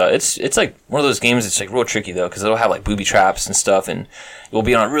 It's like one of those games. It's like real tricky though, because it'll have like booby traps and stuff, and you'll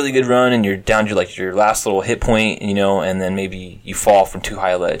be on a really good run, and you're down to like your last little hit point, you know, and then maybe you fall from too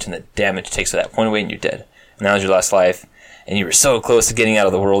high a ledge, and the damage takes that point away, and you're dead. And that was your last life, and you were so close to getting out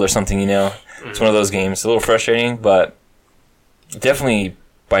of the world or something, you know. It's one of those games. It's a little frustrating, but definitely.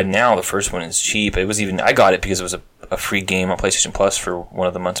 By now, the first one is cheap. It was even I got it because it was a free game on PlayStation Plus for one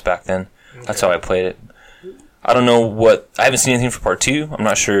of the months back then. Okay. That's how I played it. I don't know I haven't seen anything for part 2. I'm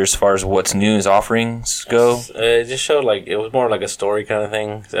not sure as far as what's new as offerings go. It just showed like it was more like a story kind of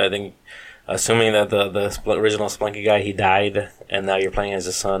thing. So I think, assuming that the original Splunky guy, he died, and now you're playing as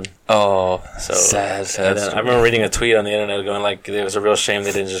his son. Oh, so sad. I remember reading a tweet on the internet going like, it was a real shame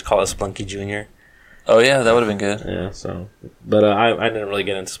they didn't just call it Splunky Jr. Oh yeah, that would have been good. Yeah, so, but I didn't really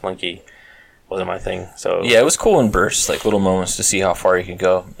get into Splunky. Wasn't my thing. So yeah, it was cool in bursts, like little moments to see how far you could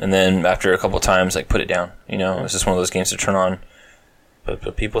go, and then after a couple of times, like put it down. You know, it was just one of those games to turn on.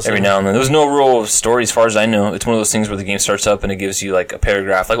 But people every now and then. There was no real story as far as I know. It's one of those things where the game starts up and it gives you like a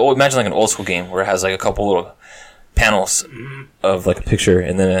paragraph, like imagine like an old school game where it has like a couple little panels of like a picture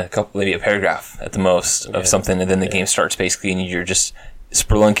and then a couple, maybe a paragraph at the most of something, and then the game starts basically, and you're just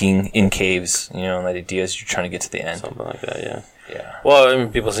spelunking in caves, you know, and the idea is you're trying to get to the end. Something like that, yeah. Yeah. Well, I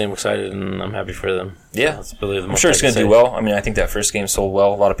mean, people seem excited, and I'm happy for them. Yeah. That's really the I'm sure it's going to do well. I mean, I think that first game sold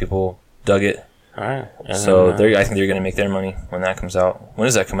well. A lot of people dug it. All right. So I think they're going to make their money when that comes out. When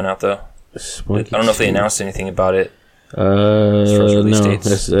is that coming out, though? I don't know if they announced anything about it. No,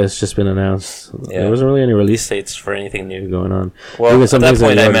 it's just been announced. Yeah. There wasn't really any release dates for anything new going on. Well, at that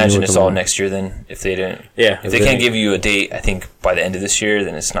point, I imagine it's all next year then, if they didn't. Yeah. If they can't give you a date, I think, by the end of this year,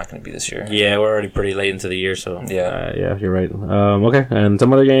 then it's not going to be this year. Yeah, we're already pretty late into the year, so. Yeah. Yeah, you're right. Okay, and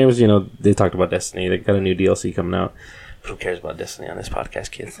some other games, you know, they talked about Destiny. They got a new DLC coming out. Who cares about Destiny on this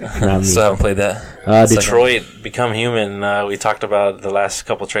podcast, kids? Still haven't played that. Detroit Become Human. We talked about the last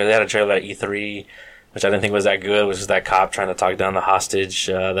couple trailers. They had a trailer at E3, which I didn't think was that good, which is that cop trying to talk down the hostage,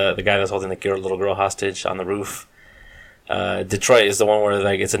 the guy that's holding the little girl hostage on the roof. Detroit is the one where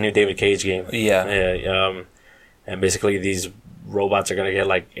like it's a new David Cage game. Yeah. And basically these robots are gonna get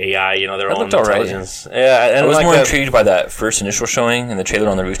like AI, you know, their own intelligence. Right. Yeah, and I was more intrigued by that first initial showing and the trailer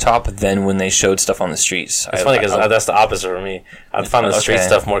on the rooftop than when they showed stuff on the streets. It's funny because that's the opposite for me. I found the street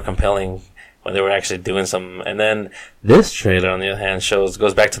stuff more compelling when they were actually doing some. And then this trailer, on the other hand,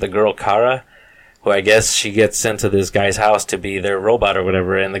 goes back to the girl Kara, who I guess she gets sent to this guy's house to be their robot or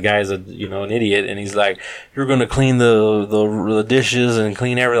whatever, and the guy's an idiot, and he's like, "You're gonna clean the dishes and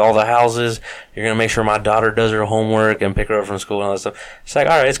clean all the houses. You're gonna make sure my daughter does her homework and pick her up from school and all that stuff." She's like,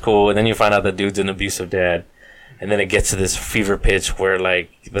 "All right, it's cool." And then you find out the dude's an abusive dad. And then it gets to this fever pitch where, like,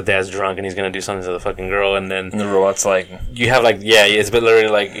 the dad's drunk and he's going to do something to the fucking girl. And then the robot's like... You have, like... Yeah, it's literally,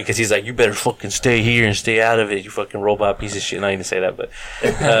 like... Because he's like, you better fucking stay here and stay out of it, you fucking robot piece of shit. No, I didn't say that, but...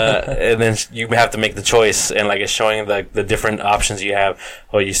 and then you have to make the choice. And, like, it's showing, like, the different options you have.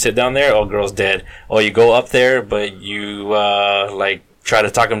 Oh, you sit down there? Oh, girl's dead. Oh, you go up there, but you, like... try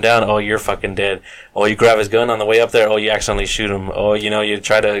to talk him down. Oh, you're fucking dead. Oh, you grab his gun on the way up there. Oh, you accidentally shoot him. Oh, you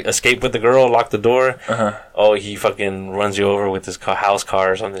try to escape with the girl, lock the door. Oh, he fucking runs you over with his house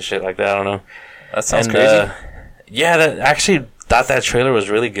car or something shit like that. I don't know. That sounds crazy. Yeah, that actually thought that trailer was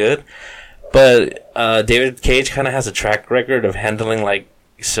really good. But David Cage kind of has a track record of handling like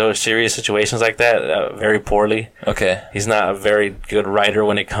so serious situations like that very poorly. Okay. He's not a very good writer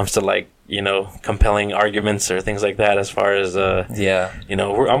when it comes to like compelling arguments or things like that. As far as I'm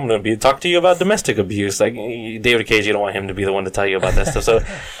going to talk to you about domestic abuse. Like David Cage, you don't want him to be the one to tell you about that stuff. So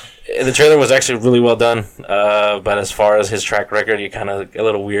the trailer was actually really well done. But as far as his track record, you're kind of a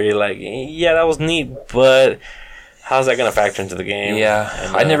little weary. Like, yeah, that was neat, but how's that going to factor into the game? Yeah,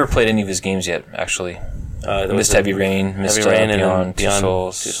 and, I never played any of his games yet, actually. Missed Heavy Rain, Missed Beyond Two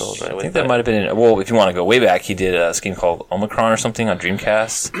Souls. Right, I think that might have been... Well, if you want to go way back, he did a game called Omicron or something on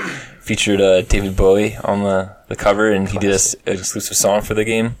Dreamcast. Featured David Bowie on the cover, and he did an exclusive song for the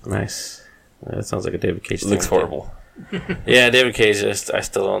game. Nice. That sounds like a David Cage thing. Looks horrible. Yeah, David Cage, I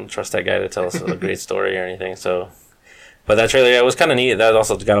still don't trust that guy to tell us a great story or anything. So, but that trailer, it was kind of neat. That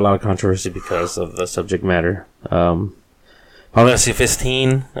also got a lot of controversy because of the subject matter. Final Fantasy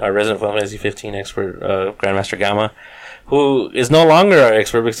 15, our resident Final Fantasy 15 expert, Grandmaster Gamma, who is no longer our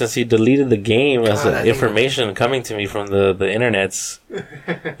expert because he deleted the game as information coming to me from the internets.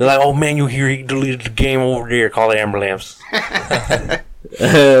 They're like, "Oh man, you hear he deleted the game over there? Call the ambulance." But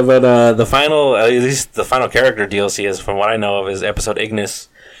the final, at least the final character DLC is, from what I know of, is episode Ignis.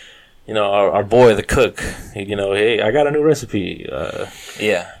 Our boy, the cook. Hey, I got a new recipe.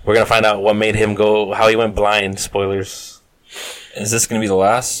 Yeah, we're gonna find out what made him how he went blind. Spoilers. Is this going to be the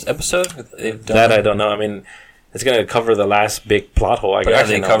last episode? That I don't know. I mean, it's going to cover the last big plot hole. But have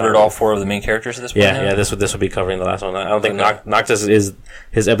they covered all four of the main characters at this point? Yeah, this would be covering the last one. I don't think Noctis is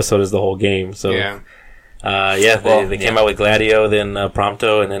his episode is the whole game. So they came out with Gladio, then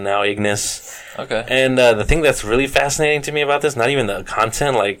Prompto, and then now Ignis. Okay. And the thing that's really fascinating to me about this, not even the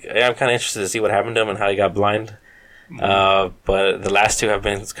content, like I'm kind of interested to see what happened to him and how he got blind. But the last two have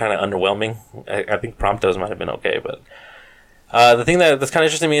been kind of underwhelming. I think Prompto's might have been okay, but the thing that's kind of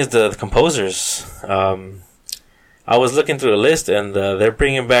interesting to me is the composers. I was looking through a list, and they're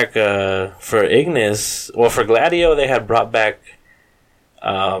bringing back for Ignis. Well, for Gladio, they had brought back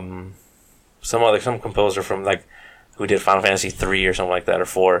some composer from like who did Final Fantasy 3 or something like that, or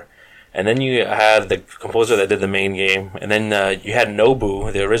 4. And then you had the composer that did the main game. And then you had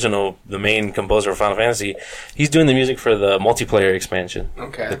Nobu, the main composer of Final Fantasy. He's doing the music for the multiplayer expansion.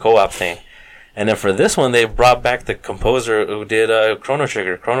 Okay. The co-op thing. And then for this one, they brought back the composer who did Chrono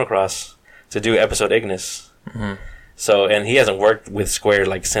Cross, to do episode Ignis. Mm-hmm. So, and he hasn't worked with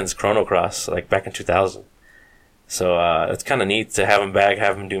Square since Chrono Cross, back in 2000. So it's kind of neat to have him back,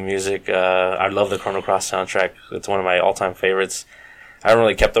 have him do music. I love the Chrono Cross soundtrack. It's one of my all-time favorites. I haven't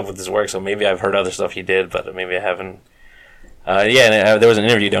really kept up with his work, so maybe I've heard other stuff he did, but maybe I haven't. There was an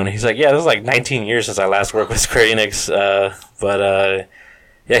interview done. He's like, this is 19 years since I last worked with Square Enix.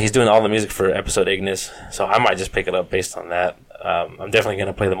 He's doing all the music for episode Ignis, so I might just pick it up based on that. I'm definitely going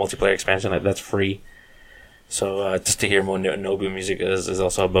to play the multiplayer expansion. That's free. So just to hear more Nobu music is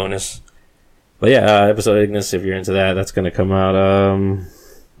also a bonus. But yeah, episode Ignis, if you're into that, that's going to come out.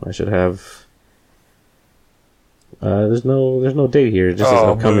 I should have... There's no date here. It just says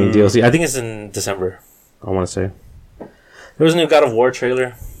upcoming DLC. I think it's in December. I want to say there was a new God of War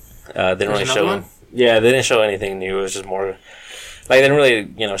trailer. Didn't really show. One? Yeah, they didn't show anything new. It was just more they didn't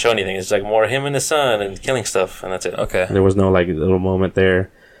really show anything. It's more him and his son and killing stuff, and that's it. Okay. There was no little moment there.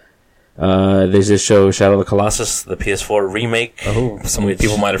 They just show Shadow of the Colossus, the PS4 remake. Oh, some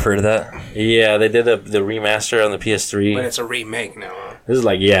people might have heard of that. Yeah, they did the remaster on the PS3. But it's a remake now. This is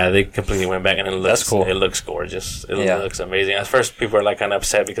they completely went back, and it looks That's cool. It looks gorgeous. It looks amazing. At first, people are kind of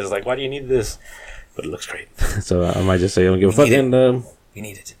upset because why do you need this? But it looks great. So I might just say, don't give a fuck. And we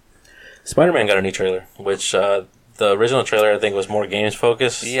need it. Spider-Man got a new trailer, which the the original trailer, I think, was more games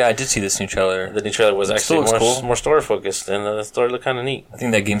focused. Yeah, I did see this new trailer. The new trailer was actually more story focused, and the story looked kind of neat. I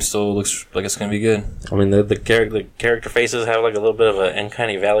think that game still looks like it's going to be good. I mean, the character faces have like a little bit of an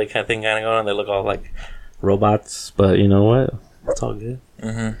Uncanny Valley kind of thing going on. They look all like robots, but you know what? It's all good.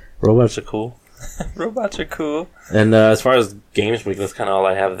 Mm-hmm. Robots are cool. Robots are cool. And as far as Games Week, that's kind of all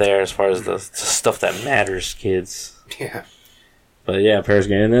I have there as far as the stuff that matters, kids. Yeah. But yeah, Paris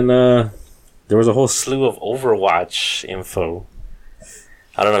game. And then there was a whole slew of Overwatch info.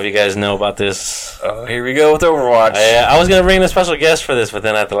 I don't know if you guys know about this. Oh, here we go with Overwatch. I was going to bring in a special guest for this, but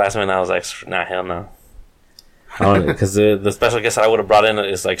then at the last minute I was like, nah, hell no. Because the special guest that I would have brought in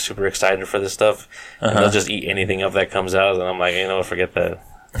is like super excited for this stuff. And they'll just eat anything up that comes out. And I'm like, you know, forget that.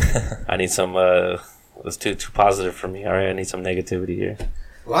 I need some, it's too positive for me. All right, I need some negativity here.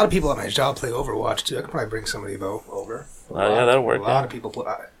 A lot of people at my job play Overwatch, too. I could probably bring somebody, though, over. Yeah, that'll work. A lot of people play.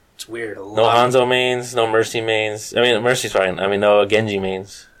 It's weird. No Hanzo mains, no Mercy mains. I mean, Mercy's fine. I mean, no Genji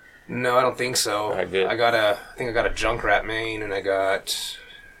mains. No, I don't think so. All right, good. I think I got a Junkrat main, and I got...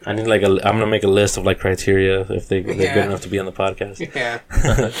 I need I'm gonna make a list of like criteria if they're good enough to be on the podcast. Yeah.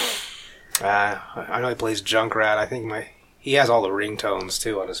 I know he plays Junkrat. I think he has all the ringtones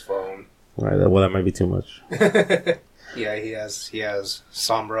too on his phone. Right. Well, that might be too much. Yeah, he has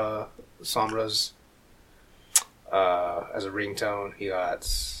Sombra's as a ringtone. He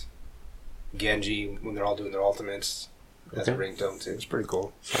got Genji when they're all doing their ultimates. That's a ringtone too. It's pretty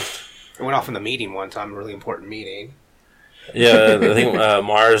cool. I went off in the meeting one time, a really important meeting. Yeah, I think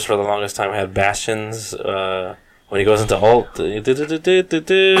Mars for the longest time had Bastions when he goes into ult, and that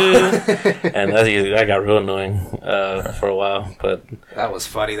got real annoying for a while. But that was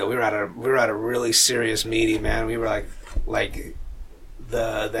funny though. We were at a really serious meeting, man. We were like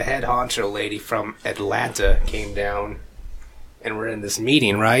the head honcho lady from Atlanta came down, and we're in this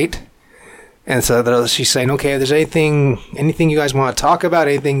meeting, right? And so she's saying, okay, if there's anything you guys want to talk about,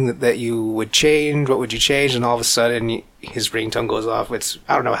 anything that you would change, what would you change? And all of a sudden, his ringtone goes off.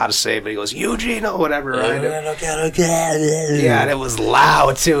 I don't know how to say it, but he goes, Eugene, or whatever, right? Yeah, and it was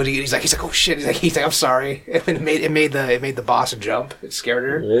loud, too. And he's like, oh, shit. He's like, I'm sorry. It made the boss jump. It scared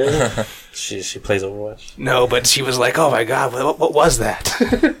her. Yeah. She plays Overwatch? No, but she was like, oh, my God, what was that?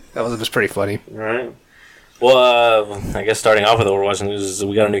 That was pretty funny. Right. Well, I guess starting off with Overwatch news,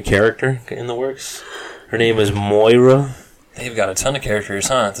 we got a new character in the works. Her name is Moira. They've got a ton of characters,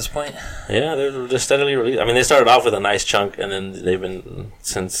 huh, at this point? Yeah, they're just steadily releasing. I mean, they started off with a nice chunk, and then they've been,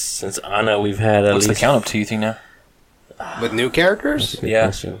 since Ana, we've had at What's least... the count up to, you think, now? With new characters? Yeah.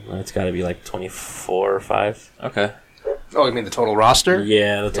 Question. It's got to be like 24 or 5. Okay. Oh, you mean the total roster?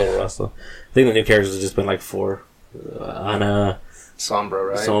 Yeah, the total roster. I think the new characters have just been like 4. Ana... Sombra,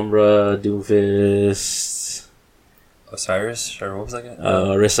 right? Sombra, Doomfist... Osiris? Or what was that guy?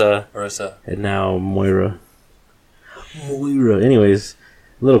 Orisa. And now Moira. Anyways,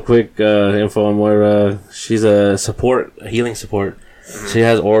 a little quick info on Moira. She's a healing support. She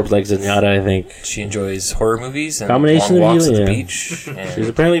has orbs like Zenyatta, I think. She enjoys horror movies and combination long walks healing, at the beach. She's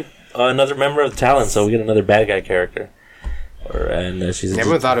apparently another member of Talent, so we get another bad guy character. She's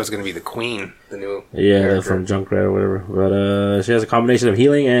everyone thought it was going to be the Queen, the new character from Junkrat or whatever. But she has a combination of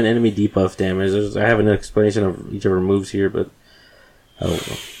healing and enemy debuff damage. I have an explanation of each of her moves here, but I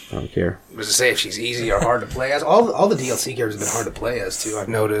don't care. Was to say if she's easy or hard to play as. All the DLC characters have been hard to play as too. I've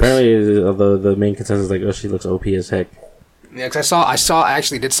noticed. Apparently, the main consensus is like, oh, she looks OP as heck. Yeah, because I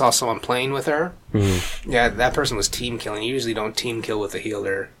actually saw someone playing with her. Mm-hmm. Yeah, that person was team killing. You usually don't team kill with a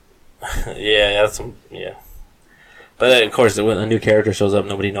healer. Yeah. But of course, when a new character shows up,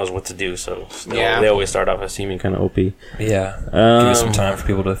 nobody knows what to do, so they always start off as seeming kind of OP. Yeah, give it some time for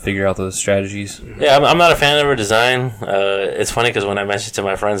people to figure out those strategies. Yeah, I'm not a fan of her design. It's funny because when I mentioned to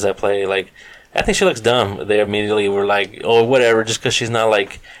my friends that play, like, I think she looks dumb, they immediately were like, oh, whatever, just because she's not,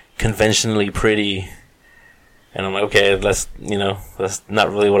 like, conventionally pretty. And I'm like, okay, that's not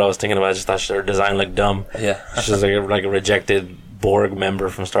really what I was thinking about. I just thought her design looked dumb. Yeah. She's like a rejected Borg member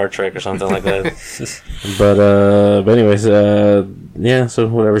from Star Trek or something like that. But anyways, yeah, so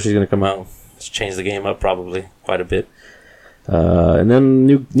whatever, she's going to come out. It's change the game up probably quite a bit. And then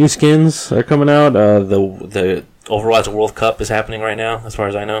new skins are coming out. The Overwatch World Cup is happening right now, as far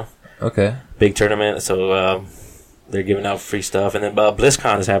as I know. Okay. Big tournament, so they're giving out free stuff. And then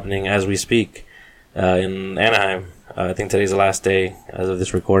BlizzCon is happening as we speak in Anaheim. I think today's the last day as of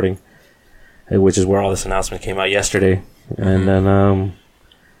this recording, which is where all this announcement came out yesterday. And then,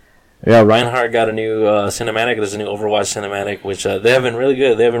 Reinhardt got a new cinematic. There's a new Overwatch cinematic, which they have been really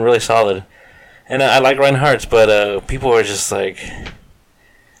good. They have been really solid. And I like Reinhardt's, but people are just like,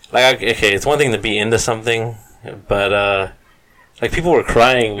 okay, it's one thing to be into something, but Like, people were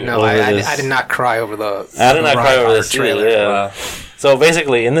crying No, over I this. did not cry over the. I did not cry over this trailer. trailer. Yeah. Wow. So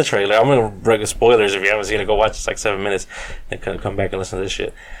basically, in the trailer, I'm gonna break spoilers if you haven't seen it. Go watch it. It's like 7 minutes, and come back and listen to this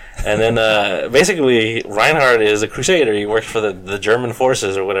shit. And then basically, Reinhardt is a crusader. He works for the German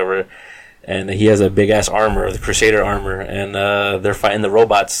forces or whatever, and he has a big ass armor, the crusader armor, and they're fighting the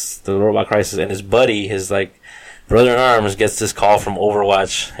robots, the robot crisis. And his buddy, his like brother in arms, gets this call from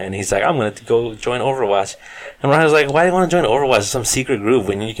Overwatch, and he's like, "I'm gonna go join Overwatch." And Reinhardt's like, "Why do you want to join Overwatch? Some secret group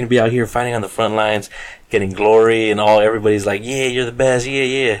when you can be out here fighting on the front lines, getting glory and all." Everybody's like, "Yeah, you're the best. Yeah,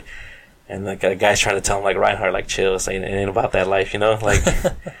 yeah." And like a guy's trying to tell him, like, Reinhardt, like, chill, saying it ain't about that life, you know, like.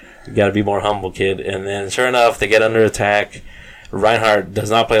 You gotta be more humble, kid. And then, sure enough, they get under attack. Reinhardt does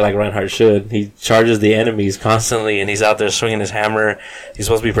not play like Reinhardt should. He charges the enemies constantly, and he's out there swinging his hammer. He's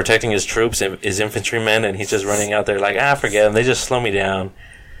supposed to be protecting his troops and his infantrymen, and he's just running out there like, forget them. They just slow me down.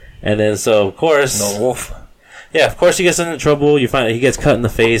 And then, so, of course... No wolf. Yeah, of course he gets into trouble. You find he gets cut in the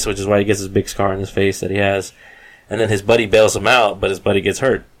face, which is why he gets his big scar on his face that he has. And then his buddy bails him out, but his buddy gets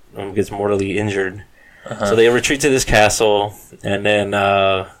hurt. Gets mortally injured. Uh-huh. So they retreat to this castle, and then...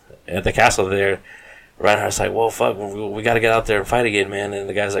 at the castle there, Reinhardt's like, "Well, fuck, we got to get out there and fight again, man." And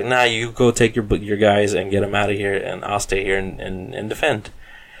the guy's like, "Nah, you go take your guys and get them out of here, and I'll stay here and defend."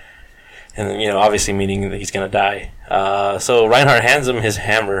 And then, obviously meaning that he's gonna die. So Reinhardt hands him his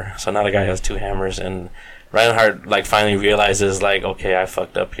hammer. So now the guy has two hammers, and Reinhardt like finally realizes, like, okay, I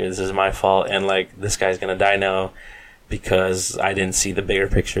fucked up here. This is my fault, and like this guy's gonna die now because I didn't see the bigger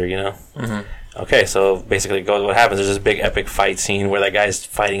picture, Mm-hmm. Okay, so basically what happens, there's this big epic fight scene where that guy's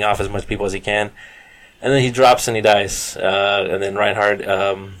fighting off as much people as he can, and then he drops and he dies, and then Reinhardt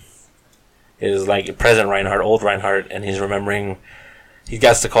is like present Reinhardt, old Reinhardt, and he's remembering he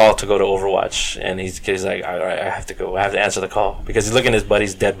gets the call to go to Overwatch, and he's like, all right, I have to go, I have to answer the call, because he's looking at his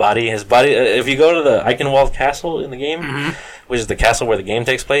buddy's dead body. His body, if you go to the Eichenwald Castle in the game, Mm-hmm. which is the castle where the game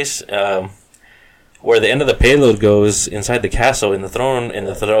takes place, where the end of the payload goes inside the castle in the throne,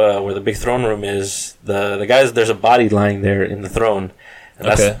 where the big throne room is, the guys, there's a body lying there in the throne, and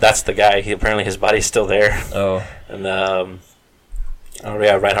that's the guy. Apparently his body's still there. Oh, and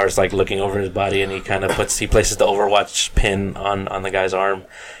Reinhardt's like looking over his body, and he places the Overwatch pin on the guy's arm.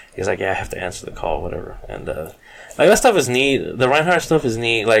 He's like, "Yeah, I have to answer the call, whatever." And like that stuff is neat. The Reinhardt stuff is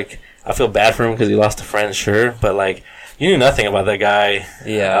neat. Like, I feel bad for him because he lost a friend, sure, but like. You knew nothing about that guy.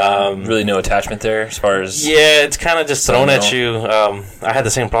 Yeah, really no attachment there as far as... Yeah, it's kind of just thrown at you. I had the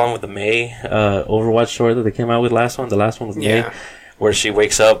same problem with the May Overwatch story that they came out with last one. The last one was May, where she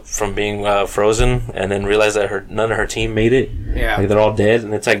wakes up from being frozen and then realizes that none of her team made it. Yeah. Like, they're all dead.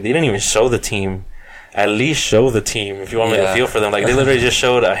 And it's like, they didn't even show the team. At least show the team if you want me to feel for them. Like, they literally just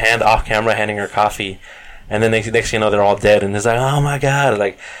showed a hand off camera handing her coffee. And then next thing you know, they're all dead. And it's like, oh my God.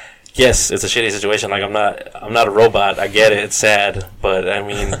 Like... Yes, it's a shitty situation. Like, I'm not a robot. I get it. It's sad, but I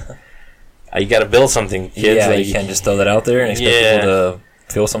mean, you got to build something, kids. Yeah, like, you can't just throw that out there and expect people to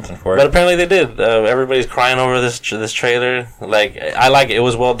feel something for it. But apparently they did. Everybody's crying over this trailer. Like, I like it. It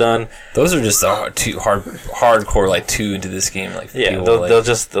was well done. Those are just too hardcore, like, too into this game. Like, yeah, people,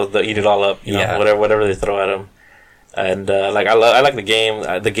 they'll eat it all up. You know, whatever they throw at them. And like I like the game.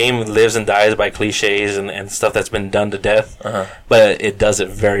 The game lives and dies by cliches and stuff that's been done to death, but it does it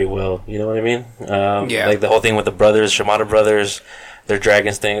very well. You know what I mean? Like the whole thing with the brothers, Shimada brothers, their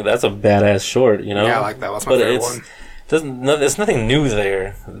dragons thing. That's a badass short. You know? Yeah, I like that. That's my favorite one. There's nothing new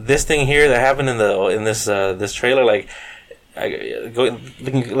there. This thing here that happened in this trailer, like.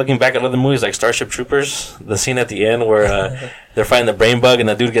 Looking back at other movies like Starship Troopers, the scene at the end where they're fighting the brain bug and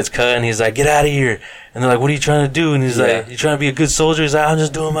the dude gets cut and he's like, "Get out of here!" And they're like, "What are you trying to do?" And he's like, "You trying to be a good soldier?" He's like, "I'm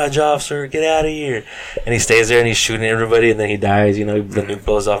just doing my job, sir. Get out of here!" And he stays there and he's shooting everybody and then he dies. You know, the nuke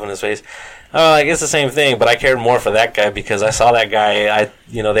blows off in his face. Oh, I guess the same thing, but I cared more for that guy because I saw that guy.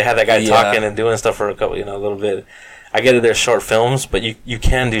 They had that guy talking and doing stuff for a couple, a little bit. I get it. They're short films, but you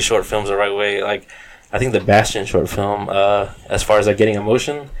can do short films the right way, like. I think the Bastion short film, as far as like getting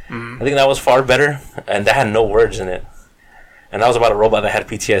emotion, I think that was far better, and that had no words in it, and that was about a robot that had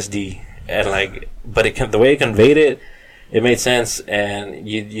PTSD, and like, but the way it conveyed it, it made sense, and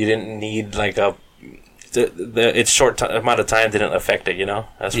you didn't need like its short amount of time didn't affect it,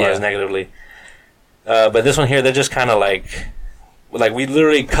 as far as negatively. But this one here, they're just kind of like we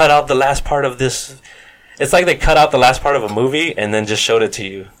literally cut out the last part of this. It's like they cut out the last part of a movie and then just showed it to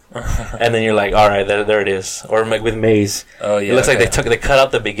you. And then you're like, all right, there it is. Or like with Maze. Oh yeah, it looks like they cut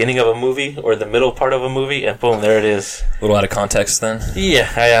out the beginning of a movie or the middle part of a movie, and boom, there it is. A little out of context, then.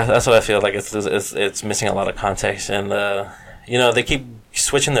 Yeah, that's what I feel like. It's missing a lot of context, and they keep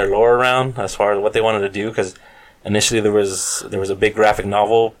switching their lore around as far as what they wanted to do because initially there was a big graphic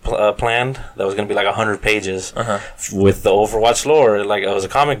novel planned that was going to be like 100 pages with the Overwatch lore, like it was a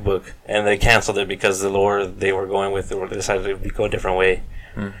comic book, and they canceled it because the lore they were going with, they decided to go a different way.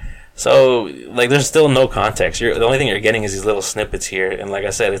 So like there's still no context. The only thing you're getting is these little snippets here, and like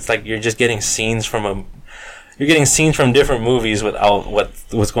I said, it's like you're just getting scenes from different movies without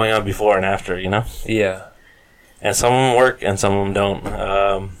what's going on before and after, you know? Yeah. And some of them work and some of them don't.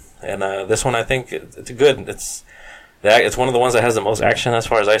 And this one, I think it's good. It's one of the ones that has the most action as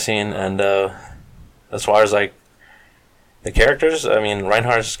far as I've seen, and as far as like the characters, I mean,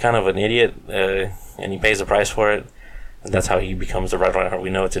 Reinhardt's kind of an idiot, and he pays the price for it. And that's how he becomes the Reinhardt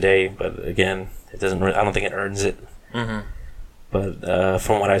we know today. But again, it doesn't. I don't think it earns it. Mm-hmm. But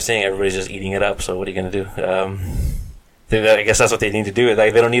from what I'm seeing, everybody's just eating it up. So what are you gonna do? I guess that's what they need to do.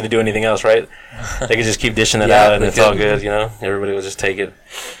 Like they don't need to do anything else, right? They can just keep dishing it out, and it's all good. You know, everybody will just take it.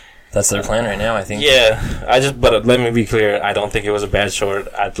 That's their plan right now, I think. Yeah, but let me be clear. I don't think it was a bad short.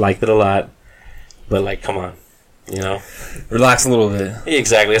 I liked it a lot. But like, come on, you know, relax a little bit.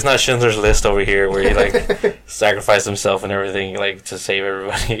 Exactly. It's not Schindler's List over here where he like sacrificed himself and everything like to save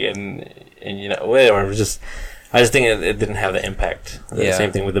everybody, and you know, whatever. I just think it didn't have the impact. The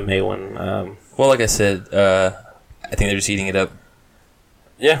same thing with the May one. Well, like I said, I think they're just eating it up.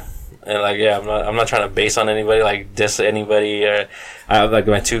 Yeah. And like, I'm not trying to base on anybody, like diss anybody. I like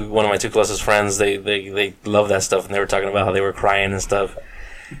one of my two closest friends. They love that stuff, and they were talking about how they were crying and stuff.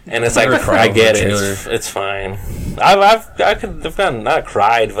 And it's like, I get it. It's fine. I could have gotten not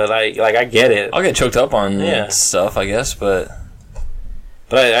cried, but I get it. I'll get choked up on stuff, I guess, but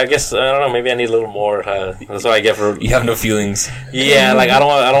I guess I don't know. Maybe I need a little more. That's what I get for. You have no feelings. Yeah, like I don't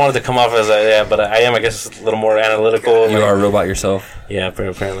want it to come off as but I am. I guess a little more analytical. You are a robot yourself. Yeah,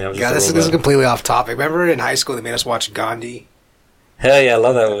 apparently I'm just. Yeah, this is completely off topic. Remember in high school they made us watch Gandhi? Hell yeah, I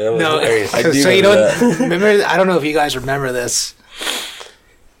love that movie. That was hilarious. So you don't remember? I don't know if you guys remember this.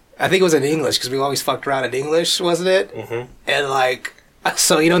 I think it was in English because we always fucked around in English, wasn't it? Mm-hmm. And like,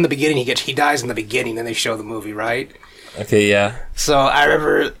 so in the beginning he dies in the beginning, then they show the movie, right? Okay, yeah. So I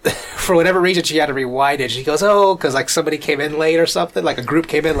remember, for whatever reason, she had to rewind it. She goes, because like somebody came in late or something, like a group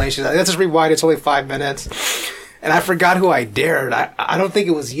came in late. She's like, let's just rewind it. It's only 5 minutes. And I forgot who I dared. I don't think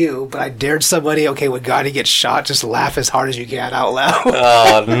it was you, but I dared somebody, when Gotti gets shot, just laugh as hard as you can out loud.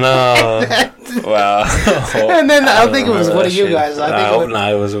 Oh, no. Wow. And then I don't think it was one of you guys. I hope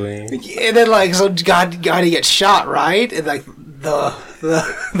not. It was me. And then, so Gotti gets shot, right? And, like,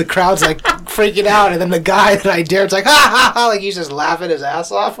 the crowd's like freaking out, and then the guy that I dared's like, ha ha ha, like he's just laughing his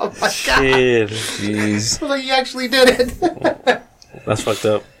ass off. I'm like, God. Jeez. I was like, you actually did it. That's fucked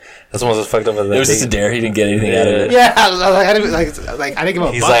up. That's almost as fucked up as that. It was just a dare. He didn't get anything out of it. Yeah, I didn't give him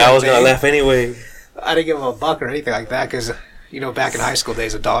a He's buck. like, I was gonna laugh anyway. I didn't give him a buck or anything like that because back in high school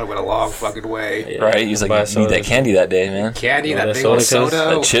days, $1 went a long fucking way. Yeah. Right? He was like, you need that candy that day, man. Candy, that big old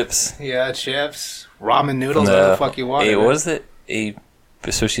soda, chips. Yeah, chips, ramen noodles, whatever the fuck you wanted. What was it?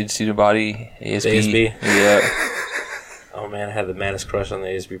 Associated Student Body, ASB. Yeah. Oh man, I had the maddest crush on the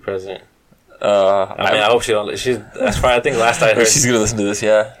ASB president. I hope she don't. That's probably. I think last I heard she's gonna listen to this.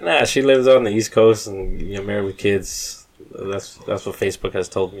 Yeah. Nah, she lives on the East Coast and married with kids. That's what Facebook has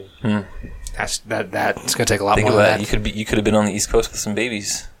told me. That's gonna take a lot more. Think about that. You could have been on the East Coast with some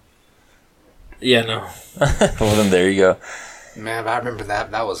babies. Yeah, no. Well, then there you go. Man, I remember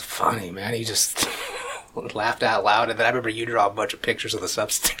that. That was funny, man. He just laughed out loud, and then I remember you draw a bunch of pictures of the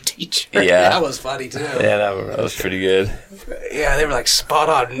substitute teacher. Yeah, that was funny too. Yeah, that was pretty good. Yeah, they were like spot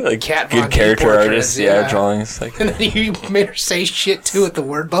on, like cat good character artists. Yeah, drawings. Like, and then you made her say shit too with the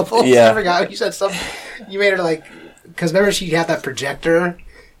word bubble. Yeah, I forgot. You said something. You made her like, because remember she had that projector.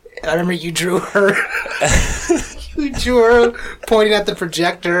 And I remember you drew her. You drew her pointing at the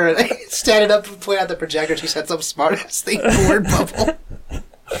projector, and standing up and pointing at the projector. She said some smart ass thing, the word bubble.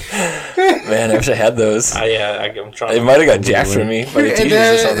 Man, I wish I had those. I'm trying. It might have got jacked from me by the teachers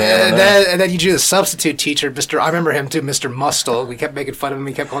or something. And then you drew the substitute teacher, I remember him too, Mr. Mustle. We kept making fun of him.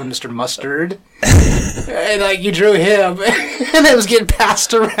 We kept calling him Mr. Mustard. And like you drew him, and it was getting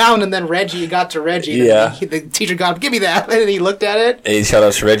passed around. And then you got to Reggie. Yeah. The teacher got him, give me that, and then he looked at it. Hey, shout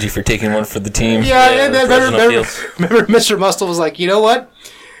out to Reggie for taking one for the team. Yeah, and then remember, Mr. Mustle was like, you know what?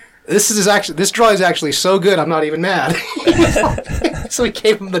 This drawing is actually so good, I'm not even mad. So he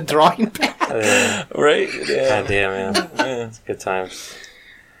gave him the drawing pad. Right? Yeah. God damn, man. It's good times.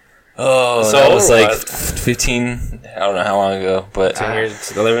 Oh, so that was like 15, I don't know how long ago, but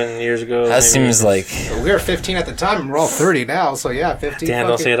 11 years ago. That seems like... We were 15 at the time, and we're all 30 now, so yeah, 15. Damn,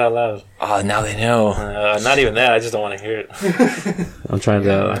 don't say it out loud. Oh, now they know. Not even that, I just don't want to hear it. I'm trying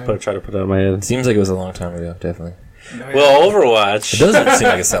to try to put it on my head. It seems like it was a long time ago, definitely. Well, Overwatch. It doesn't seem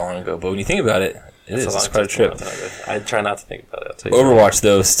like it's that long ago, but when you think about it, It is. It's quite a trip. I try not to think about it. Overwatch,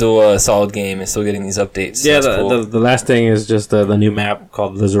 though, still a solid game and still getting these updates. Yeah, cool. the last thing is just the new map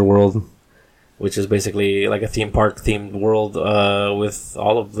called Blizzard World, which is basically like a theme park themed world with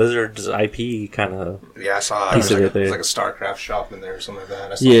all of Blizzard's IP kind of. Yeah, I saw piece of it there's there. like a StarCraft shop in there or something like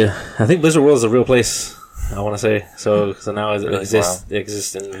that. Yeah, I think Blizzard World is a real place. I want to say so now it Really? exists. It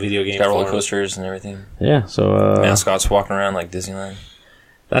exists in video games. Got roller coasters and everything. Yeah, so Mascots walking around like Disneyland.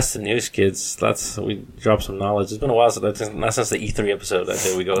 that's the news, kids. We dropped some knowledge. It's been a while not since the E3 episode. I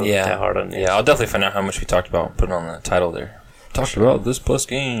think we go that hard on news. Yeah, I'll definitely find out how much we talked about. Put it on the title there. Talked about this plus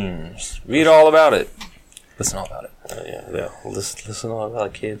games. Read all about it. Listen all about it. Yeah. Listen all about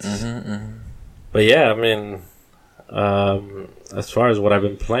it, kids. Mm-hmm. But yeah, I mean, as far as what I've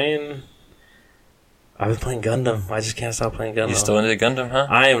been playing Gundam. I just can't stop playing Gundam. You still into Gundam, huh?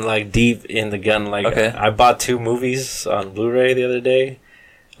 I am like deep in the gun. Like, okay. I bought 2 movies on Blu-ray the other day.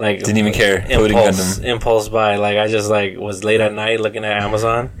 Like, didn't even care. Impulse buy. Like, I just like was late at night looking at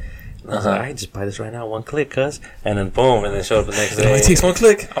Amazon. And I was like, I can just buy this right now, 1 click, cuz. And then boom, and then showed up the next day. It only takes 1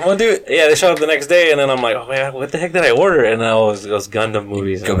 click. I'm gonna do it. Yeah, they showed up the next day, and then I'm like, oh man, what the heck did I order? And then it was Gundam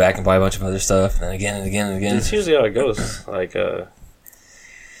movies. Go back and buy a bunch of other stuff, and then again and again and again. It's usually how it goes. Like,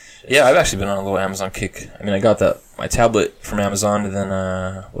 yeah, I've actually been on a little Amazon kick. I mean, I got my tablet from Amazon, and then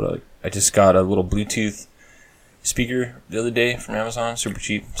I just got a little Bluetooth speaker the other day from Amazon, super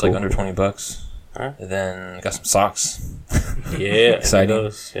cheap. It's like under $20. Huh? And then got some socks. Yeah, exciting.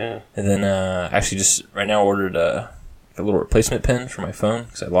 Yeah. And then actually just right now ordered a little replacement pen for my phone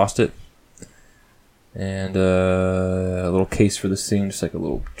because I lost it, and a little case for this thing, just like a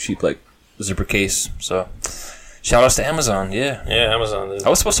little cheap like zipper case. So shout outs to Amazon. Yeah, Amazon. I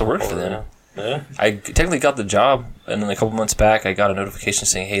was supposed to work for them. Yeah. I technically got the job, and then a couple months back I got a notification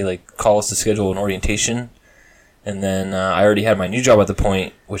saying, hey, like, call us to schedule an orientation. And then I already had my new job at the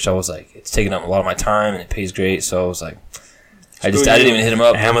point, which I was like, it's taking up a lot of my time and it pays great. So I was like, I didn't even hit him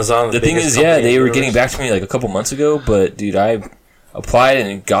up. Amazon. The thing is, they were getting back to me like a couple months ago, but dude, I applied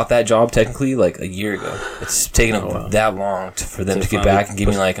and got that job technically like a year ago. It's taken them that long for them to get back and give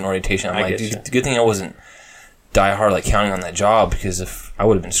me like an orientation. I'm like, dude, good thing I wasn't die hard like counting on that job, because if I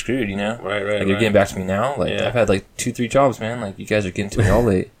would have been screwed, you know. Right. Like you're getting back to me now. Like I've had like 2-3 jobs, man. Like you guys are getting to me all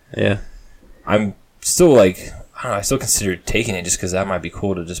late. Yeah. I'm still like, I don't know, I still consider taking it just because that might be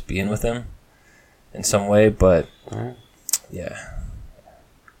cool to just be in with them in some way, but yeah.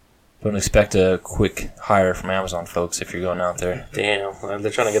 Don't expect a quick hire from Amazon, folks, if you're going out there. Damn, they're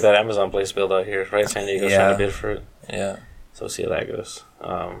trying to get that Amazon place built out here, right? San Diego's trying to bid for it. Yeah. So we'll see how that goes.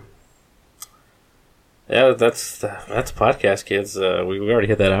 Yeah, that's podcast, kids. We already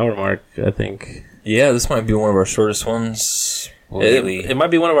hit that hour mark, I think. Yeah, this might be one of our shortest ones. It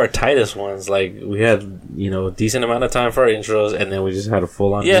might be one of our tightest ones. Like, we had, a decent amount of time for our intros, and then we just had a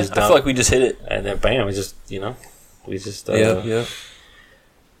full-on news dump. I feel like we just hit it. And then, bam, we just.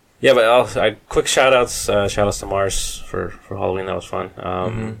 Yeah, but quick shout-outs. Shout-outs to Mars for Halloween. That was fun.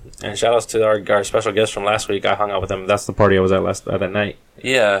 And shout-outs to our special guest from last week. I hung out with them. That's the party I was at that night.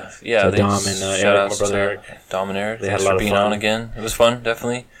 Yeah. So Dom and Eric, my brother Eric. Dom and Eric. They had a lot of being fun. on again. It was fun,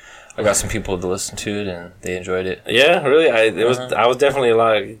 definitely. I got some people to listen to it, and they enjoyed it. Yeah, really. I was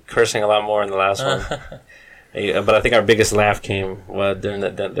definitely cursing a lot more in the last one. But I think our biggest laugh came during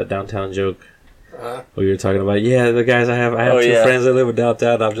that downtown joke. We were talking about, the guys I have two friends that live in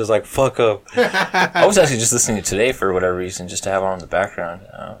downtown. I'm just like, fuck up. I was actually just listening to today for whatever reason, just to have it on in the background,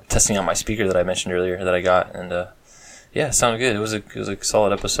 testing out my speaker that I mentioned earlier that I got, and it sounded good. It was a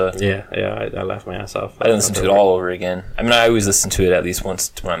solid episode. Yeah, I laughed my ass off. I didn't listen to it all over again. I mean, I always listen to it at least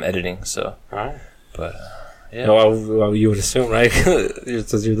once when I'm editing. So, all right. But yeah, well, you would assume, right?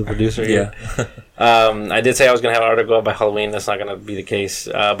 Since you're the producer. Yeah. I did say I was gonna have an article up by Halloween. That's not gonna be the case.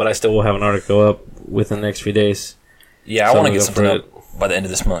 But I still will have an article up within the next few days. Yeah, I want to get something up by the end of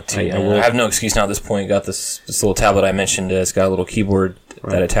this month too. I have no excuse now at this point. Got this little tablet I mentioned. It's got a little keyboard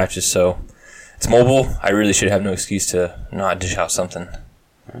that attaches, so it's mobile. I really should have no excuse to not dish out something.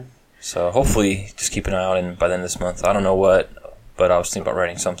 Right. So hopefully, just keep an eye out, and by the end of this month, I don't know what, but I was thinking about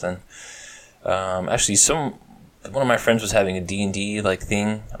writing something. Actually, one of my friends was having a D&D like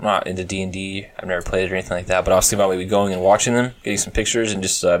thing. I'm not into D&D. I've never played it or anything like that, but I was thinking about maybe going and watching them, getting some pictures, and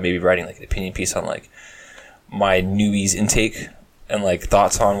just maybe writing like an opinion piece on like my newbies intake and like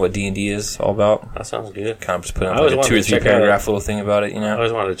thoughts on what D&D is all about. That sounds good. Kind of just put on like a 2 or 3 paragraph little thing about it, I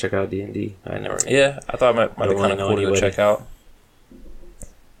always wanted to check out D&D. I never. Yeah, I thought it might be kind of cool to go check out.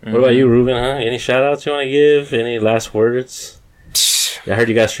 What about you, Ruben? Huh? Any shout outs you want to give? Any last words? I heard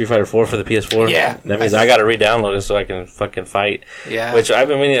you got Street Fighter 4 for the PS4. Yeah, that means I got to re-download it so I can fucking fight. Yeah, which I've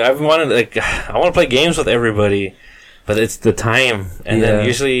been wanting. Like, I want to play games with everybody, But it's the time, and then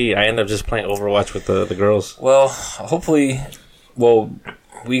usually I end up just playing Overwatch with the girls. Well, hopefully,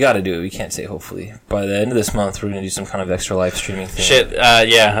 we got to do it. We can't say hopefully. By the end of this month, we're going to do some kind of extra live streaming thing.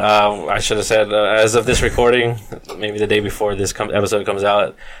 I should have said, as of this recording, maybe the day before this episode comes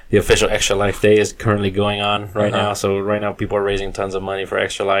out, the official Extra Life Day is currently going on right now. So right now, people are raising tons of money for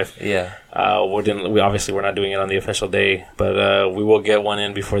Extra Life. Yeah. We're not doing it on the official day, but we will get one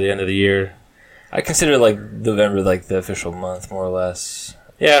in before the end of the year. I consider like November like the official month, more or less.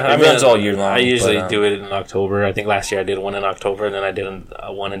 Yeah, it runs all year long. I usually do it in October. I think last year I did one in October, and then I did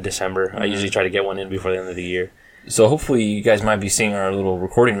one in December. Mm-hmm. I usually try to get one in before the end of the year. So hopefully you guys might be seeing our little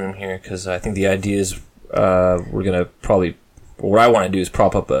recording room here, because I think the idea is we're going to probably... What I want to do is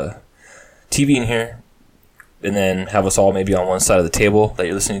prop up a TV in here, and then have us all maybe on one side of the table that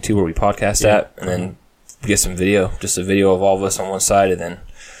you're listening to where we podcast at, and then get some video, just a video of all of us on one side, and then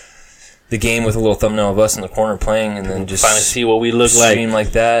the game with a little thumbnail of us in the corner playing, and then just finally see what we look like. Stream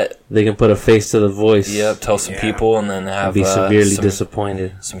like that. They can put a face to the voice. Yep, tell some people, and then have be severely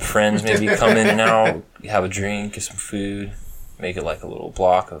disappointed. Some friends maybe come in and out, have a drink, get some food, make it like a little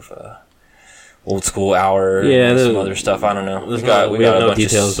block of old school hour. And some other stuff. I don't know. We have no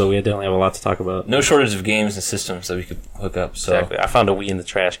details, but we definitely have a lot to talk about. No shortage of games and systems that we could hook up. So. Exactly. I found a Wii in the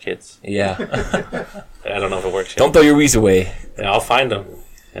trash, kids. Yeah. I don't know if it works yet. Don't throw your Wiis away. Yeah, I'll find them.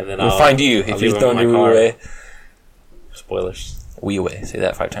 And then we'll find you if you throw your Wii away. Spoilers. Wii away. Say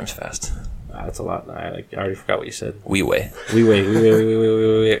that 5 times fast. That's a lot. I already forgot what you said. Wii away. Wii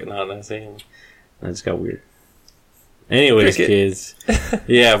way. No, that's saying. That just got weird. Anyways, kids.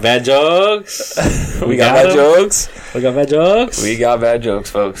 Yeah, bad jokes. We got bad jokes. We got bad jokes. We got bad jokes,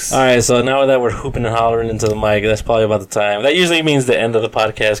 folks. All right, so now that we're hooping and hollering into the mic, that's probably about the time. That usually means the end of the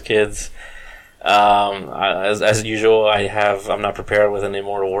podcast, kids. As usual, I'm not prepared with any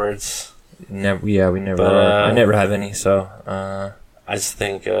immortal words. Never. Yeah, we never. I never have any. So I just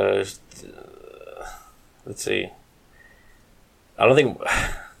think. Let's see. I don't think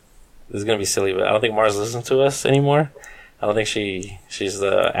this is gonna be silly, but I don't think Mars listens to us anymore. I don't think she's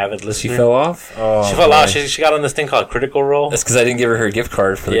the avid listener. She fell off. Oh, she fell off. She got on this thing called Critical Role. That's because I didn't give her her gift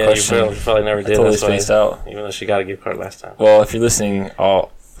card for the question. You probably never did. Totally spaced out. Even though she got a gift card last time. Well, if you're listening,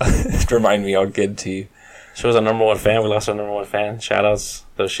 remind me. I'll get it to you. She was our number one fan. We lost our number one fan. Shout outs.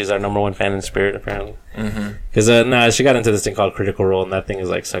 Though she's our number one fan in spirit, apparently. Because she got into this thing called Critical Role, and that thing is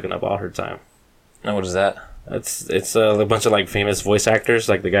like sucking up all her time. Now, what is that? It's a bunch of like famous voice actors,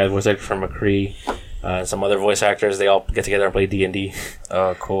 like the guy voice actor from McCree, and some other voice actors. They all get together and play D&D.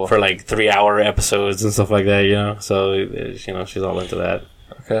 Oh, cool! For like 3-hour episodes and stuff like that, you know. So she's all into that.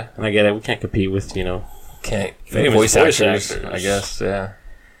 Okay, and I get it. We can't compete with can't famous voice actors, I guess. Yeah,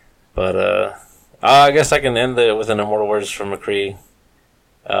 but I guess I can end it with an immortal words from McCree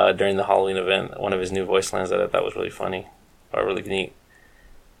during the Halloween event. One of his new voice lines that I thought was really funny or really neat.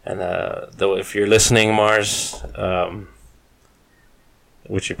 And though if you're listening, Mars,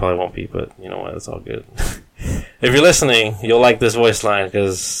 which you probably won't be, but you know what, it's all good. If you're listening, you'll like this voice line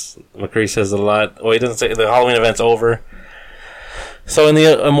because McCree says a lot. Well, he doesn't say the Halloween event's over. So in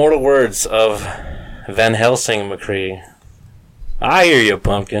the immortal words of Van Helsing McCree, I hear you,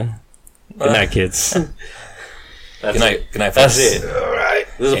 pumpkin. Good night, kids. Good night. Good night, That's folks. it. All right.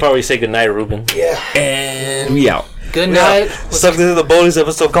 This is the part where you say good night, Ruben. Yeah. And we out. Good night. Stuck this is the bonus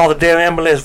episode called The Damn Ambulance.